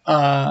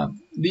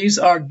 These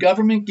are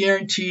government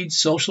guaranteed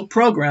social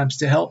programs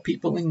to help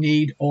people in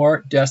need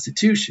or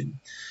destitution.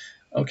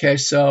 Okay.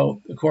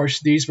 So of course,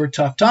 these were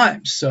tough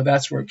times. So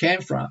that's where it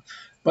came from.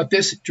 But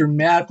this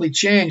dramatically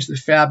changed the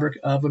fabric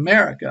of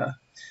America.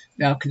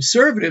 Now,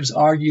 conservatives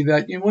argue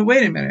that,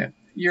 wait a minute,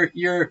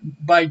 you're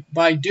by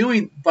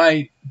doing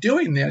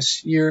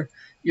this, you're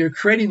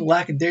creating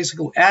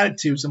lackadaisical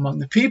attitudes among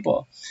the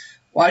people.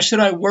 Why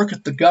should I work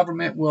if the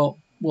government will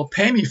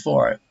pay me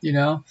for it?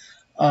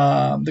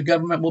 The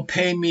government will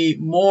pay me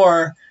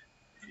more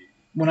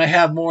when I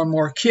have more and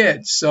more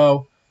kids.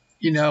 So,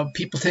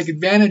 people take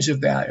advantage of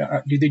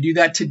that. Do they do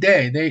that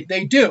today?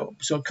 They do.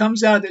 So it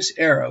comes out of this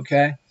era,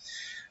 okay?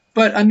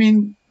 But I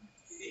mean,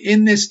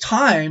 in this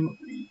time,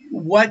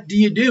 what do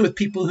you do with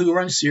people who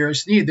are in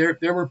serious need?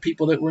 There were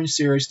people that were in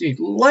serious need,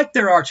 like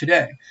there are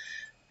today.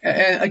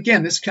 And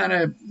again, this kind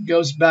of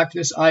goes back to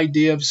this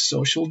idea of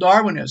social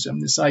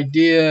Darwinism, this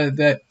idea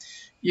that,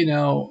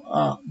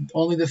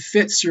 only the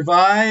fit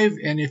survive,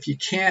 and if you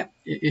can't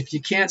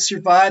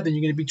survive, then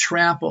you're going to be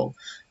trampled.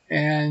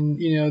 and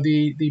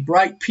the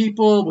bright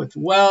people with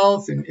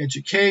wealth and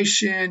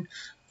education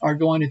are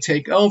going to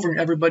take over, and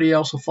everybody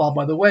else will fall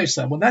by the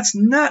wayside. Well, that's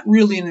not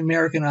really an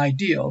American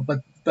ideal, but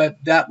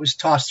that was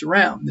tossed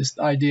around, this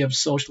idea of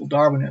social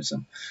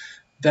Darwinism,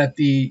 that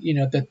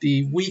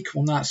the weak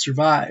will not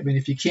survive, and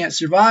if you can't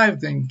survive,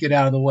 then get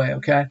out of the way.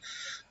 Okay.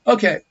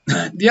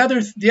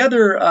 Another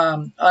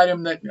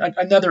item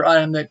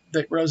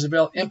that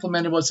Roosevelt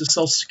implemented was the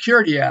Social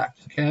Security Act.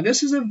 Okay, now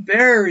this is a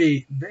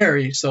very,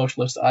 very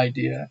socialist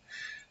idea,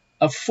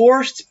 a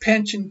forced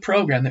pension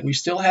program that we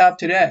still have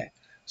today.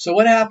 So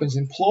what happens?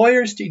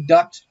 Employers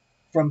deduct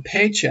from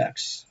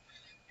paychecks,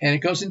 and it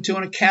goes into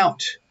an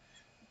account,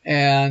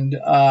 and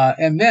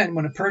then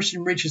when a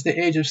person reaches the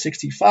age of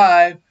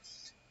 65,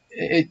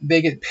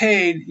 they get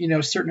paid,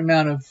 a certain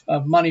amount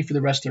of money for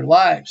the rest of their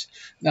lives.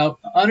 Now,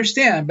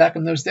 understand, back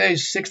in those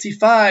days,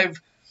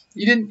 65,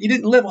 you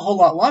didn't live a whole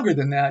lot longer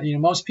than that.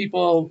 Most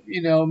people,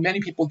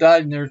 many people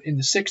died in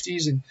the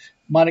 60s and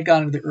might have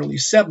gone into the early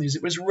 70s.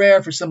 It was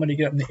rare for somebody to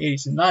get up in the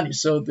 80s and 90s.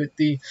 So that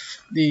the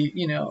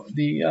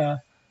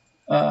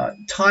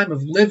time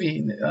of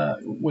living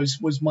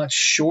was much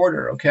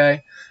shorter.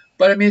 Okay.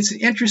 But I mean, it's an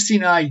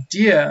interesting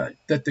idea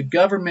that the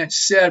government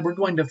said, we're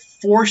going to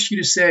force you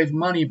to save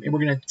money, and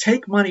we're going to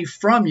take money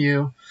from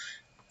you,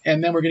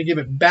 and then we're going to give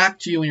it back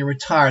to you when you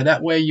retire.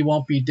 That way you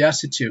won't be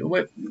destitute.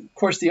 Of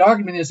course, the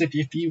argument is if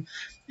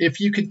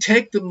you could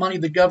take the money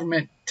the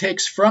government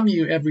takes from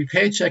you every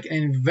paycheck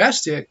and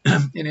invest it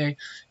in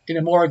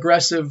a more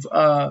aggressive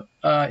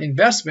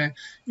investment,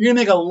 you're going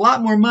to make a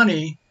lot more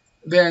money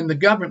than the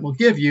government will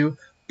give you.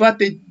 But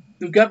the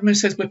government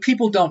says, but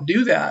people don't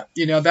do that.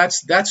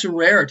 That's a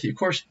rarity. Of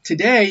course,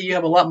 today you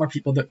have a lot more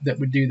people that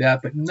would do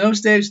that, but in those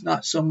days,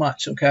 not so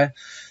much. Okay,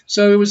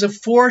 so it was a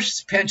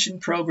forced pension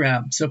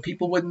program, so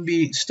people wouldn't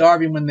be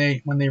starving when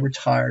they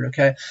retired.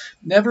 Okay,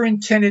 never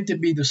intended to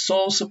be the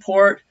sole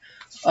support,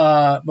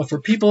 but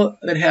for people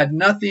that had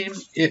nothing,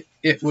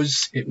 it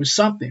was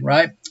something,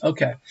 right?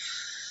 Okay.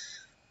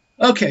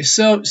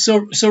 So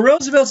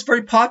Roosevelt's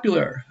very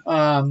popular.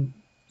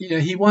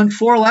 He won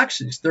 4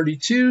 elections,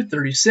 32,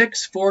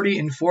 36, 40,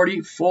 and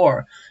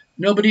 44.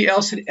 Nobody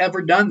else had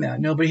ever done that.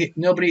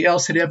 Nobody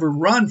else had ever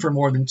run for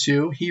more than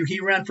 2. He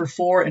ran for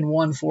 4 and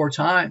won 4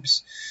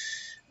 times.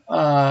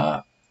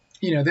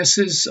 This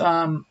is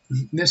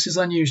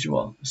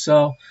unusual.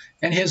 So,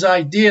 and his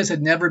ideas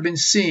had never been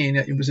seen.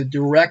 It was a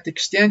direct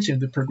extension of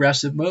the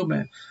progressive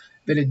movement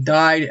that had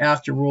died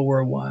after World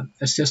War I.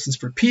 Assistance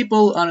for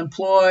people,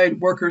 unemployed,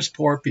 workers,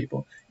 poor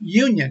people.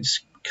 Unions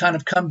kind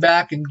of come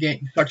back and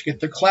start to get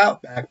their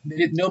clout back.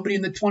 Nobody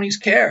in the 20s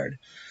cared.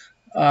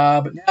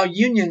 But now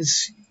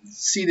unions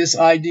see this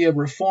idea of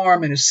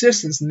reform and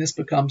assistance, and this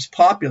becomes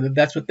popular.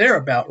 That's what they're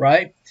about,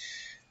 right?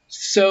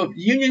 So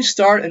unions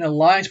start an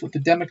alliance with the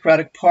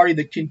Democratic Party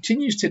that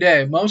continues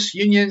today. Most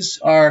unions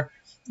are,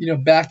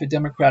 back the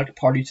Democratic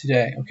Party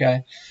today,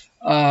 okay?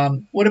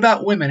 What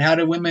about women? How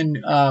do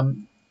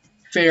women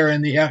fare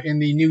in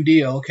the New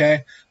Deal,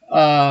 okay?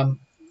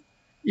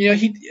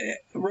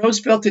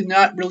 Roosevelt did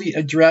not really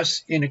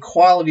address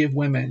inequality of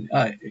women.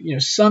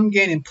 Some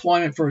gained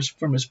employment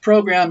from his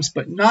programs,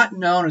 but not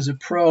known as a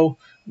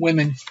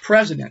pro-women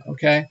president.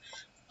 Okay,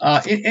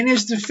 in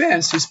his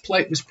defense, his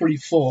plate was pretty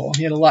full.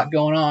 He had a lot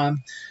going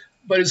on,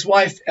 but his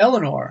wife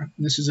Eleanor,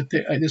 this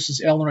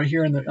is Eleanor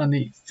here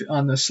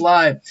on the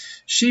slide.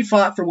 She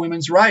fought for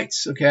women's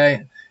rights.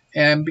 Okay,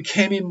 and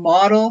became a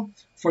model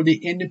for the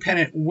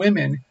independent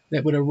women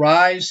that would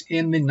arise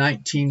in the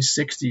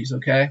 1960s.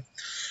 Okay.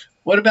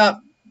 What about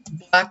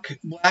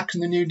blacks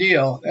in the New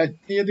Deal?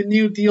 The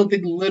New Deal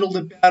did little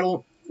to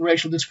battle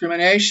racial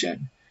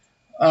discrimination.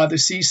 The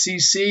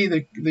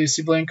CCC, the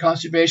Civilian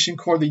Conservation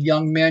Corps, the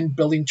young men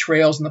building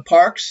trails in the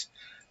parks,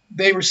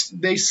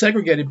 they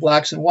segregated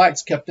blacks and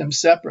whites, kept them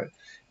separate.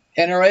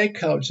 NRA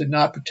codes did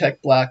not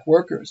protect black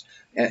workers.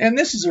 And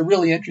this is a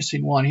really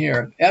interesting one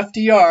here.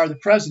 FDR, the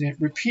president,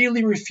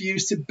 repeatedly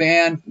refused to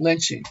ban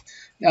lynching.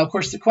 Now, of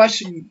course, the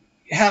question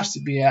has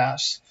to be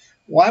asked.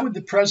 Why would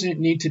the president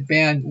need to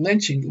ban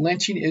lynching?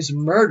 Lynching is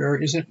murder.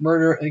 Isn't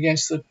murder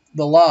against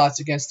the law?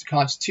 It's against the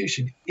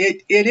Constitution.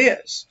 It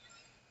is.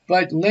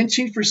 But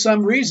lynching, for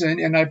some reason,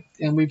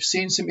 and we've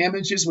seen some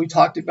images, we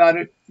talked about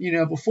it,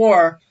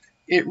 before,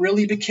 it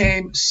really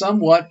became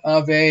somewhat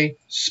of a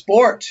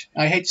sport.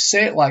 I hate to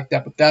say it like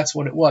that, but that's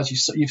what it was.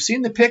 You've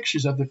seen the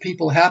pictures of the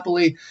people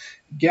happily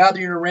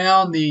gathering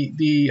around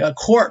the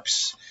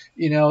corpse.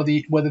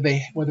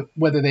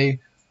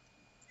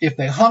 If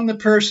they hung the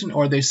person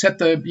or they set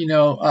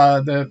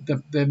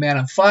the man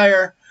on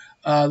fire,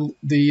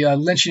 the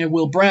lynching of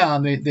Will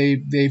Brown,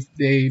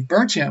 they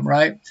burnt him,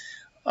 right?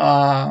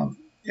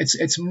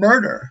 It's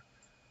murder.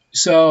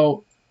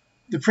 So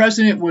the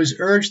president was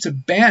urged to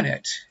ban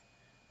it,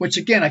 which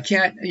again I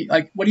can't.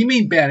 What do you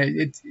mean ban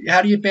it?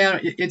 How do you ban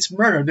it? It's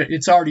murder.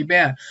 It's already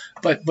banned.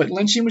 But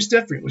lynching was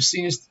different. It was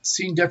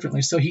seen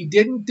differently. So he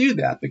didn't do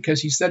that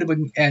because he said it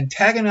would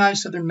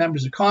antagonize Southern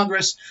members of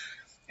Congress,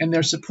 and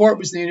their support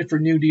was needed for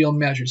New Deal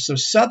measures. So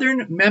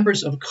Southern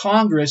members of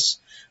Congress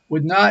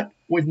would not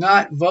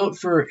vote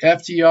for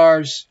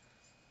FDR's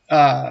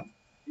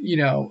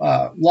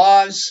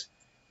laws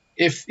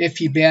if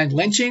he banned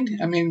lynching.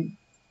 I mean,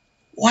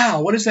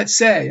 wow, what does that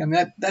say? I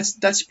mean,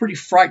 that's a pretty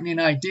frightening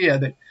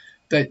idea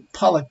that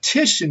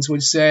politicians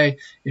would say,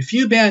 if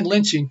you ban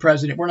lynching,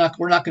 President, we're not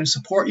going to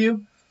support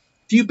you.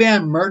 If you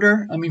ban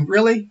murder, I mean,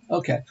 really?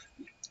 Okay,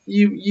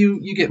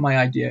 you get my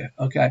idea.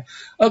 Okay.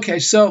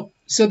 So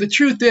the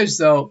truth is,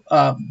 though,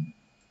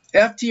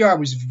 FDR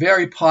was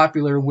very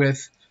popular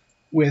with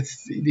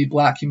the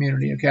black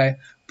community. Okay,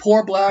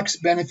 poor blacks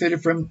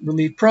benefited from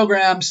relief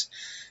programs,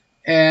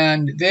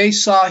 and they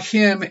saw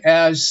him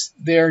as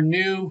their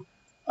new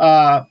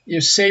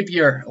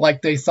savior,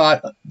 like they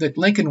thought that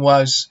Lincoln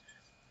was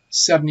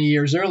 70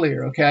 years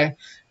earlier. Okay,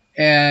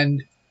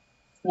 and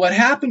what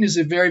happened is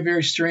a very,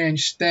 very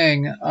strange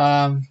thing.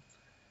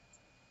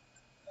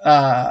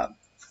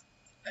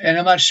 And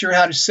I'm not sure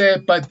how to say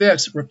it, but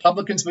this: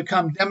 Republicans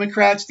become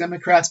Democrats,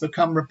 Democrats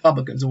become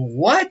Republicans.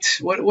 What?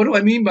 What do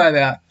I mean by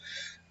that?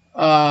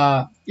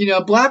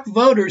 Black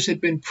voters had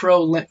been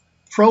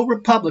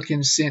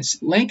pro-Republican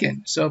since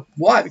Lincoln. So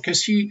why?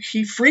 Because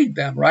he freed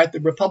them, right? The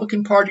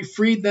Republican Party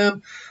freed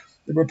them.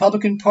 The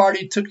Republican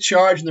Party took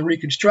charge in the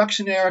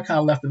Reconstruction era, kind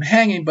of left them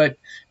hanging, but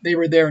they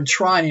were there and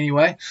trying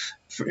anyway,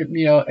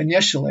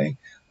 initially.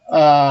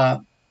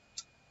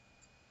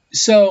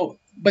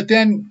 But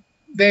then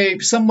they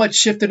somewhat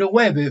shifted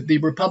away. The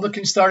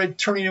Republicans started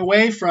turning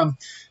away from,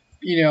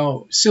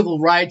 civil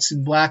rights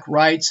and black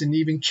rights and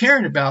even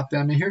caring about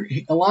them. And here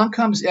along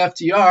comes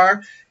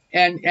FDR,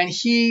 and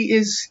he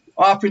is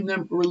offering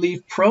them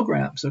relief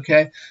programs.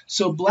 Okay,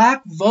 so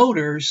black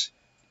voters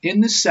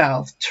in the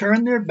South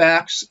turn their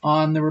backs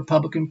on the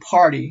Republican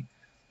Party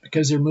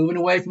because they're moving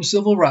away from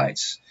civil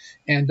rights.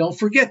 And don't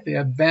forget, they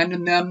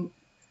abandoned them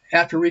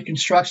after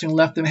Reconstruction and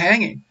left them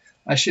hanging.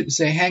 I shouldn't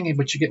say hanging,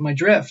 but you get my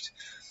drift.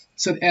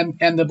 So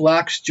and the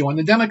blacks join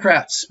the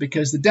Democrats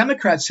because the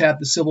Democrats have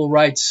the civil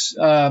rights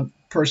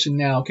person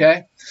now.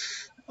 Okay,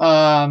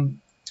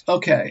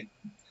 okay.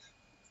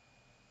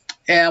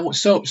 And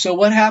so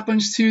what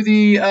happens to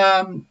the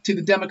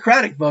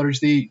Democratic voters,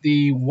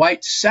 the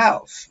white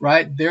South,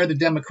 right? They're the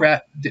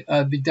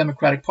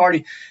Democratic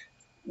Party.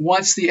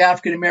 Once the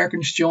African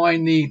Americans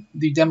join the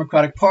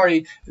Democratic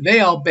Party,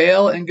 they all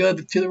bail and go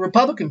to the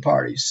Republican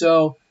Party.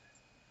 So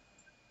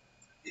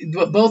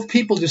both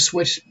people just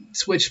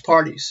switch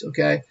parties,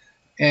 okay?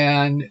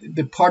 And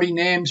the party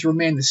names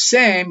remain the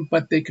same,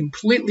 but they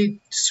completely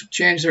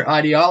change their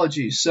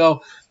ideologies.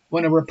 So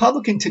when a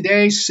Republican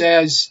today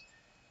says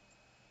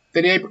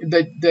that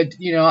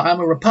I'm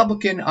a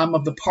Republican, I'm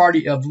of the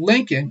party of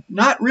Lincoln,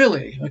 not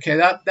really, okay?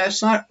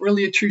 That's not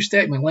really a true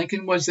statement.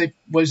 Lincoln was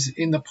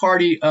in the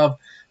party of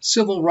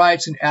civil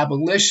rights and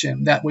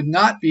abolition. That would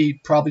not be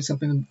probably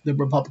something the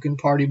Republican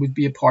Party would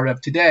be a part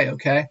of today,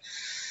 okay?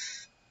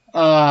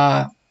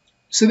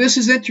 So this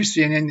is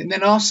interesting. And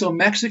then also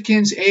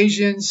Mexicans,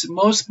 Asians,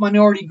 most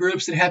minority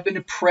groups that have been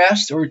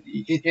oppressed or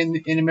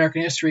in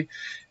American history,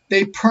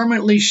 they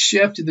permanently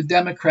shift to the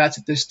Democrats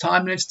at this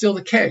time, and it's still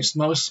the case.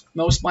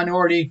 Most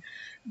minority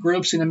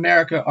groups in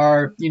America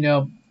are,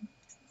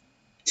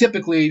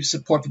 typically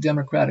support the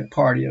Democratic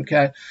Party,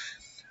 okay?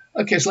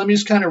 Okay, so let me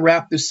just kind of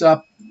wrap this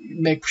up,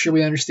 make sure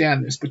we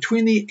understand this.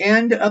 Between the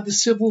end of the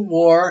Civil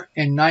War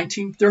in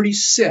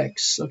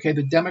 1936, okay,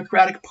 the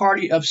Democratic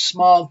Party of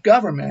small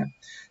government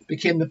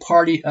became the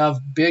party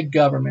of big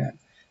government,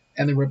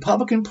 and the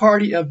Republican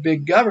Party of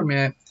big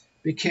government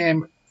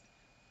became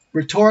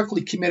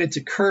rhetorically committed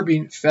to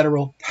curbing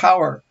federal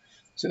power.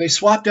 So they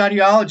swapped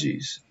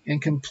ideologies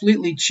and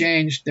completely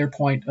changed their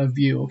point of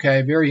view.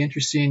 Okay, very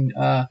interesting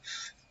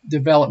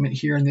development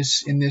here in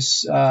this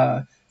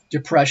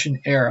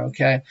Depression era.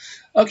 Okay,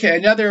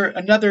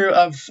 another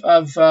of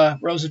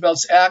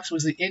Roosevelt's acts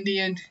was the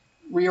Indian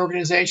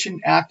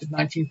Reorganization Act of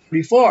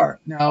 1934.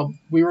 Now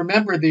we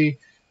remember the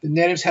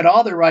natives had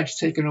all their rights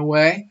taken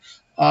away.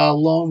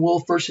 Lone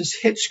Wolf versus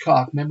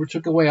Hitchcock. Remember,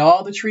 took away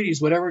all the treaties.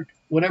 Whatever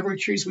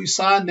treaties we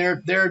signed,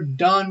 they're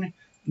done,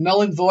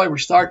 null and void.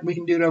 We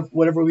can do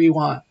whatever we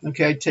want.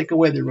 Okay, take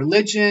away the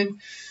religion,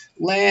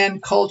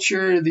 land,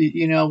 culture.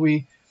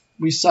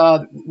 We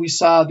saw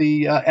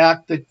the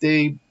act that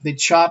they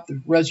chopped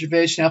the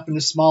reservation up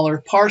into smaller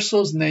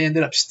parcels, and they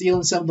ended up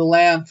stealing some of the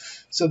land.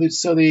 So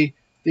the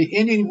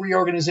Indian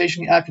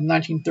Reorganization Act of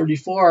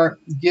 1934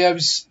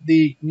 gives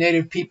the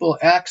native people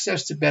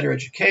access to better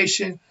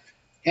education,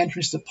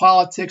 entrance to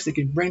politics. They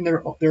can bring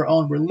their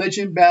own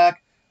religion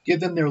back, give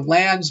them their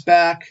lands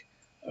back,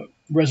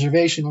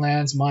 reservation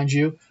lands, mind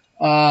you.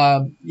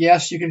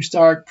 Yes, you can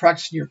start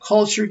practicing your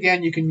culture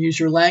again. You can use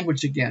your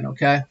language again.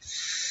 Okay.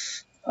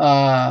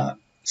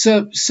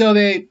 So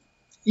they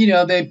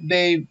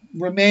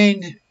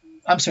remained.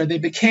 I'm sorry, they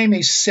became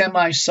a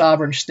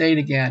semi-sovereign state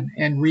again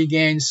and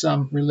regained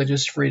some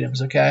religious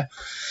freedoms. Okay.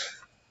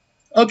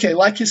 Okay,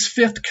 like his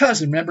fifth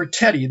cousin. Remember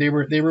Teddy? They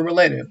were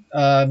related.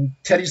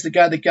 Teddy's the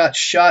guy that got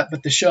shot,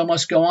 but the show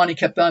must go on. He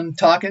kept on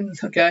talking.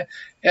 Okay,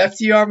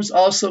 FDR was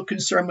also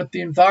concerned with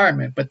the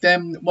environment, but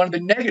then one of the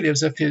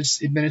negatives of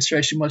his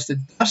administration was the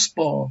Dust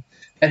Bowl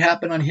that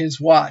happened on his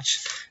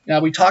watch. Now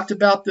we talked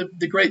about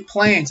the Great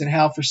Plains and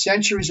how for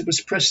centuries it was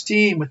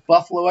pristine with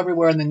buffalo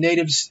everywhere and the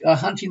natives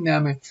hunting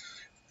them.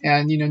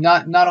 And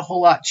not a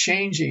whole lot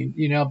changing,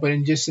 but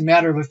in just a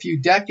matter of a few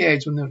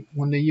decades, when the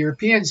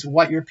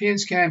white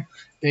Europeans came,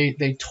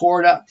 they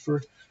tore it up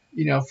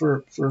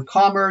for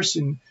commerce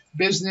and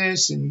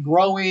business and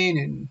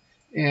growing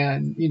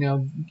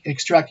and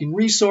extracting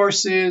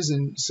resources,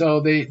 and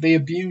so they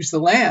abused the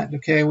land.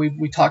 Okay,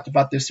 we talked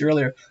about this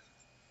earlier.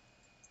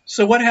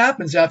 So what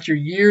happens after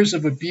years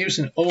of abuse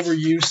and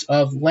overuse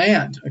of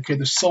land? Okay,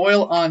 the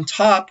soil on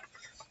top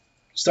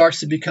starts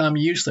to become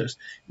useless.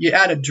 You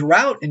add a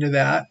drought into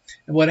that,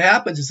 and what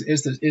happens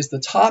is the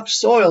top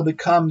soil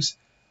becomes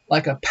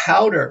like a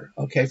powder,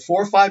 okay,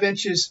 4 or 5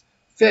 inches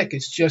thick.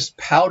 It's just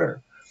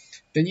powder.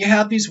 Then you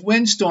have these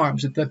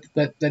windstorms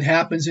that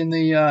happens in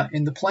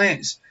the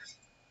plains.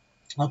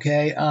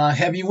 Okay,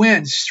 heavy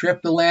winds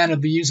strip the land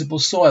of the usable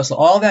soil. So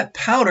all that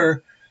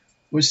powder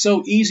was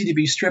so easy to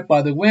be stripped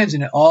by the winds,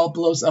 and it all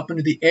blows up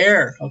into the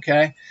air.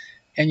 Okay.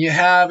 And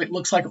it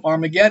looks like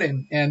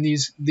Armageddon, and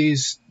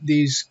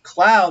these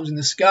clouds in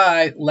the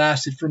sky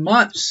lasted for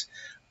months,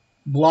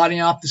 blotting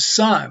out the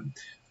sun,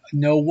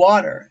 no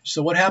water.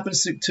 So what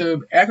happens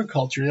to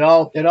agriculture?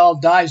 It all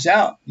dies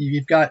out.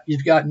 You've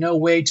got no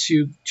way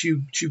to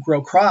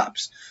grow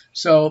crops.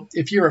 So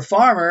if you're a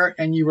farmer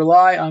and you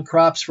rely on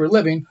crops for a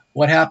living,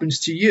 what happens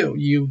to you?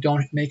 You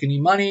don't make any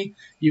money.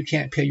 You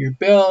can't pay your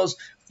bills.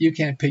 You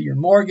can't pay your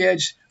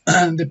mortgage.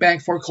 The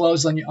bank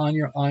forecloses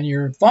on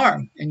your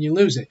farm, and you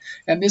lose it.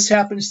 And this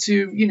happens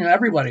to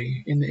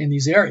everybody in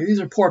these areas. These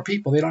are poor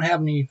people. They don't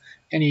have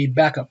any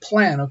backup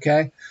plan.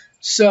 Okay,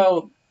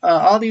 so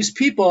all these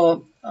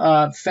people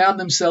found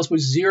themselves with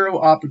zero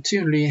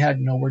opportunity and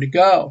had nowhere to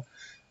go.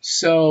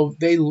 So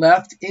they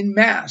left en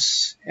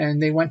masse,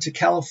 and they went to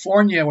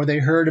California, where they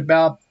heard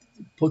about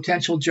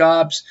potential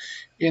jobs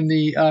in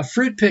the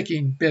fruit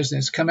picking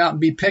business. Come out and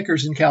be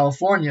pickers in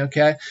California.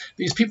 Okay,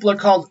 these people are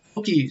called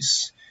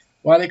Okies.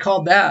 Why are they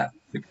called that?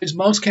 Because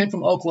most came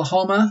from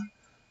Oklahoma,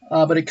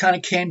 but it kind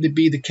of came to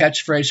be the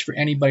catchphrase for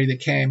anybody that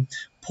came.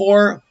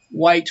 Poor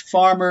white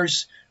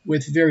farmers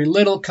with very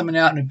little coming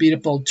out in a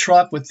beat-up old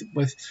truck with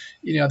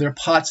their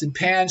pots and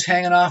pans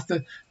hanging off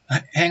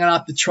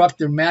the truck,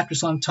 their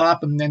mattress on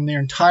top, and then their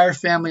entire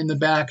family in the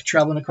back,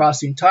 traveling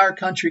across the entire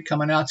country,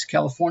 coming out to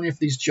California for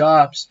these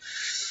jobs.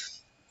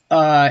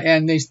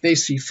 And they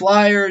see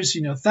flyers,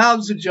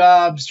 thousands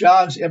of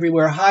jobs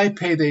everywhere, high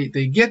pay.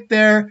 They get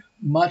there,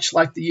 much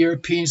like the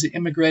Europeans that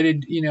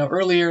immigrated,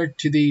 earlier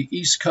to the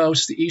East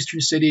Coast, the eastern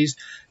cities.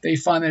 They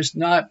find there's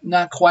not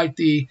quite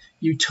the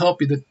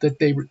utopia that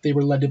they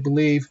were led to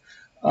believe.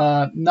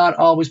 Not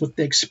always what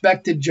they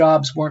expected.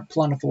 Jobs weren't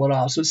plentiful at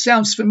all. So it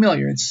sounds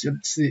familiar. It's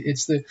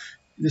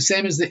the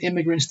same as the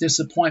immigrants'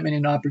 disappointment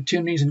in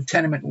opportunities and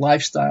tenement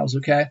lifestyles.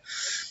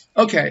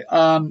 Okay,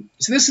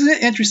 so this is an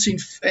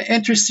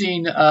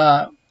interesting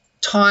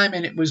time,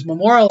 and it was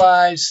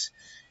memorialized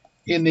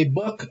in the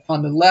book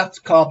on the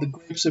left called The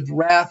Grapes of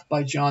Wrath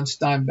by John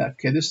Steinbeck.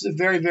 Okay, this is a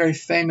very, very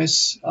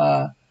famous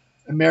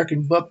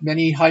American book.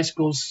 Many high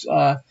schools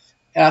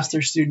asked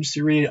their students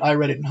to read it. I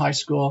read it in high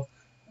school.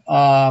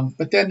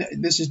 But then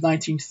this is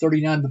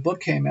 1939, the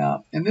book came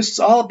out. And this is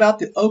all about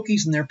the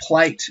Okies and their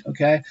plight.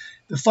 Okay,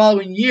 the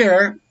following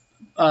year,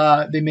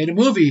 they made a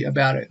movie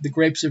about it, The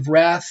Grapes of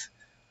Wrath,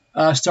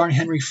 starring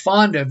Henry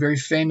Fonda, a very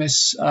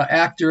famous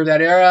actor of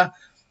that era,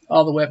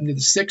 all the way up into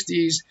the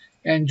 60s,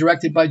 and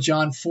directed by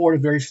John Ford, a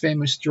very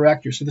famous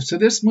director. So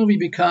this movie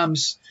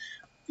becomes,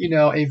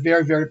 a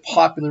very, very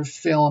popular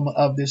film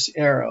of this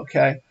era.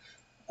 Okay.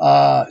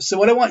 So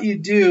what I want you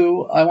to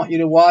do, I want you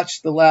to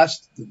watch the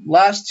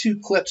last 2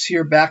 clips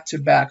here back to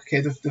back. Okay.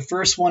 The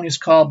first one is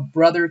called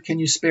Brother, Can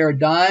You Spare a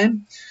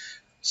Dime?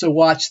 So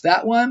watch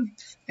that one,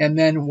 and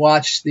then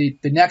watch the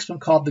next one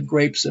called The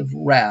Grapes of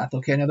Wrath.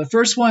 Okay. Now the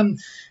first one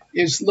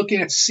is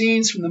looking at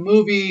scenes from the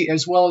movie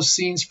as well as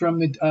scenes from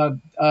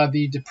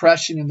the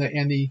Depression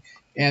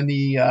and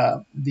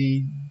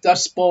the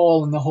Dust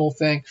Bowl and the whole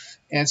thing.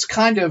 And it's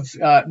kind of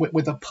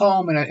with a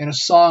poem and a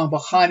song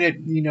behind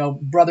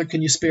it. Brother,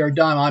 can you spare a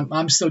dime?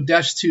 I'm so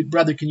destitute,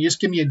 brother. Can you just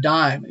give me a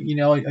dime?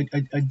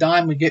 A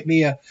dime would get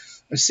me a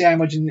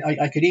sandwich, and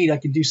I could eat. I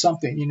could do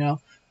something.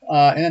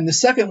 And then the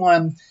second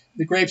one,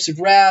 The Grapes of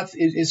Wrath,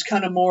 is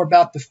kind of more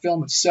about the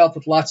film itself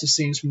with lots of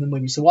scenes from the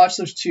movie. So watch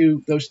those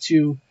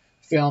two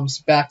films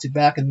back to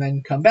back and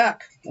then come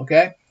back.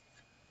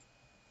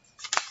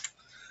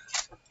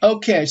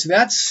 Okay, so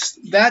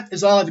that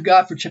is all I've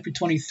got for chapter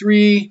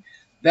 23.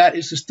 That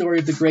is the story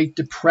of the Great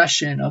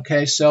Depression.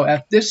 Okay, so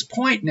at this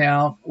point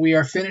now, we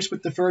are finished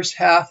with the first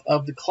half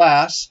of the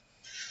class,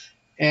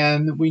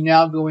 and we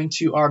now go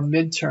into our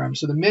midterm.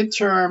 So the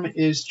midterm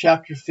is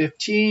chapter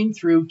 15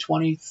 through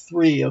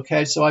 23.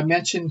 Okay, so I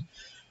mentioned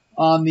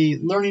on the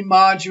learning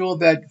module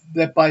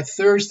that by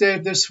Thursday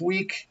of this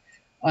week,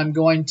 I'm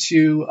going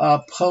to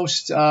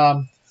post,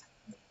 I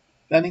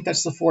think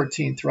that's the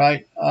 14th,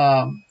 right?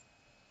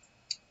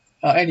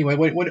 Anyway,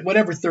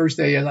 whatever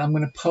Thursday is, I'm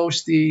going to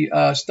post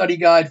the study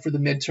guide for the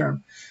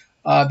midterm.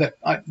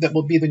 That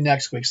will be the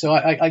next week. So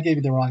I gave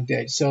you the wrong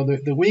date. So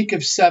the week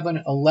of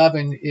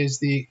 7/11 is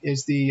the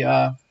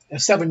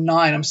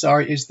 7/9. I'm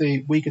sorry, is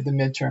the week of the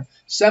midterm.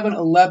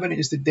 7/11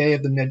 is the day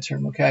of the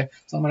midterm. Okay,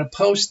 so I'm going to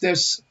post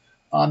this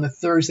on the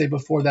Thursday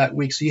before that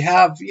week. So you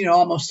have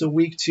almost a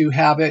week to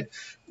have it.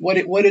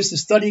 What is the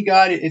study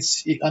guide?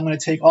 I'm going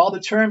to take all the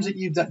terms that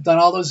you've done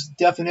all those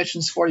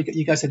definitions for.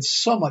 You guys had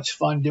so much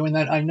fun doing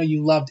that. I know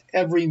you loved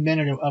every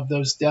minute of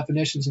those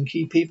definitions and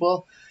key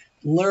people.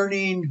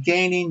 Learning,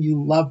 gaining,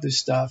 you love this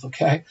stuff,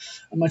 okay?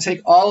 I'm going to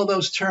take all of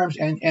those terms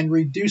and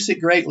reduce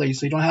it greatly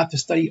so you don't have to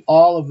study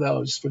all of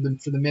those for the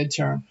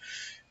midterm.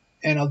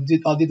 And I'll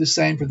do the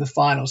same for the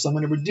final. So I'm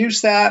going to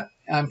reduce that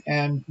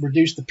and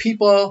reduce the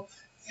people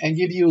and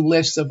give you a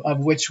list of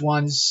which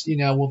ones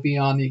will be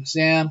on the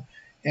exam.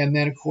 And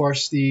then, of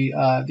course, the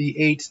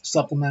 8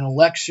 supplemental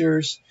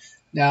lectures.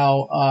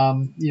 Now,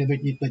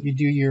 that you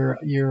do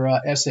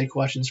your essay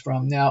questions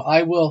from. Now,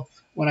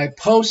 when I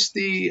post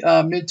the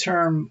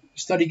midterm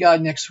study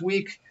guide next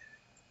week,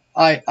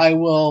 I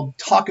will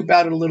talk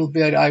about it a little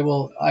bit. I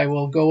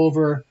will go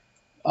over.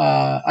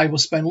 I will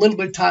spend a little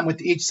bit of time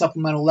with each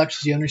supplemental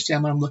lecture so you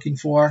understand what I'm looking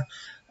for.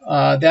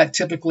 That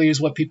typically is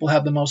what people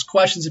have the most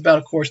questions about.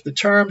 Of course, the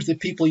terms, the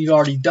people you've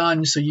already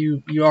done, so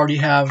you already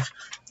have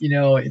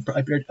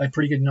a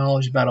pretty good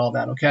knowledge about all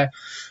that.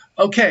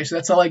 Okay, so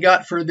that's all I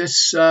got for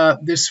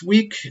this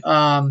week.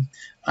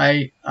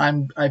 I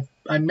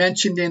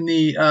mentioned in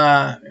the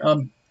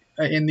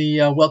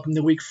Welcome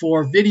to Week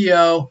 4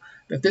 video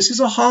that this is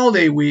a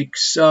holiday week,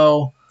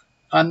 so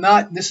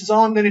this is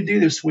all I'm going to do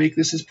this week.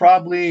 This is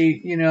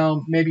probably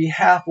maybe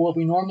half what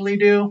we normally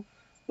do,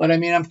 but I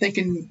mean I'm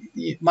thinking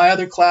my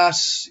other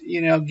class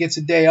gets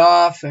a day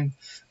off, and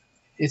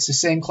it's the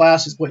same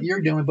class as what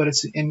you're doing, but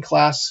it's an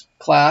in-class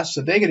class,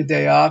 so they get a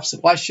day off. So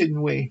why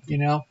shouldn't we?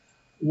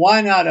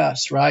 Why not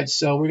us, right?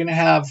 So we're going to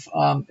have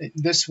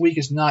this week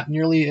is not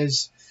nearly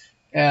as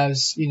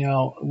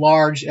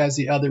large as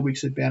the other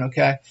weeks have been,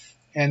 okay?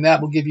 And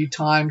that will give you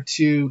time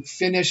to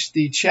finish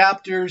the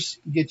chapters,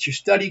 get your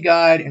study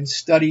guide, and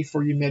study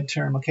for your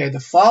midterm, okay? The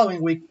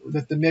following week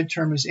that the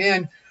midterm is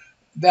in,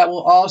 that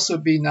will also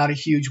be not a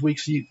huge week,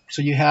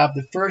 so you have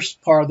the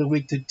first part of the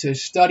week to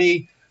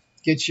study,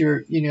 get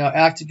your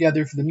act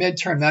together for the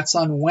midterm. That's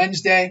on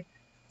Wednesday,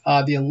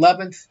 the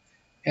 11th.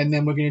 And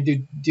then we're going to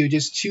do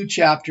just 2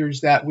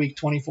 chapters that week,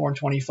 24 and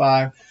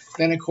 25.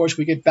 Then, of course,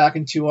 we get back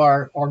into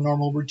our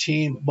normal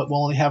routine, but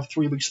we'll only have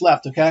 3 weeks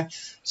left, okay?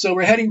 So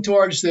we're heading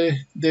towards the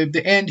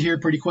end here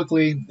pretty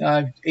quickly.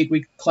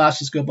 8-week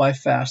classes go by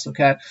fast,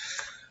 okay?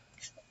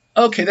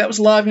 Okay, that was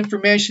a lot of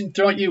information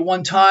thrown at you at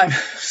one time.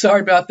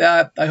 Sorry about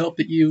that. I hope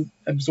that you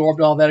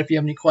absorbed all that. If you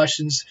have any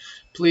questions,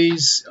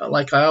 please,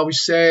 like I always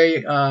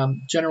say,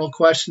 general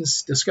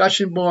questions,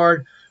 discussion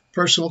board.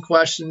 Personal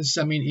questions,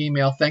 send me an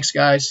email. Thanks,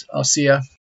 guys. I'll see ya.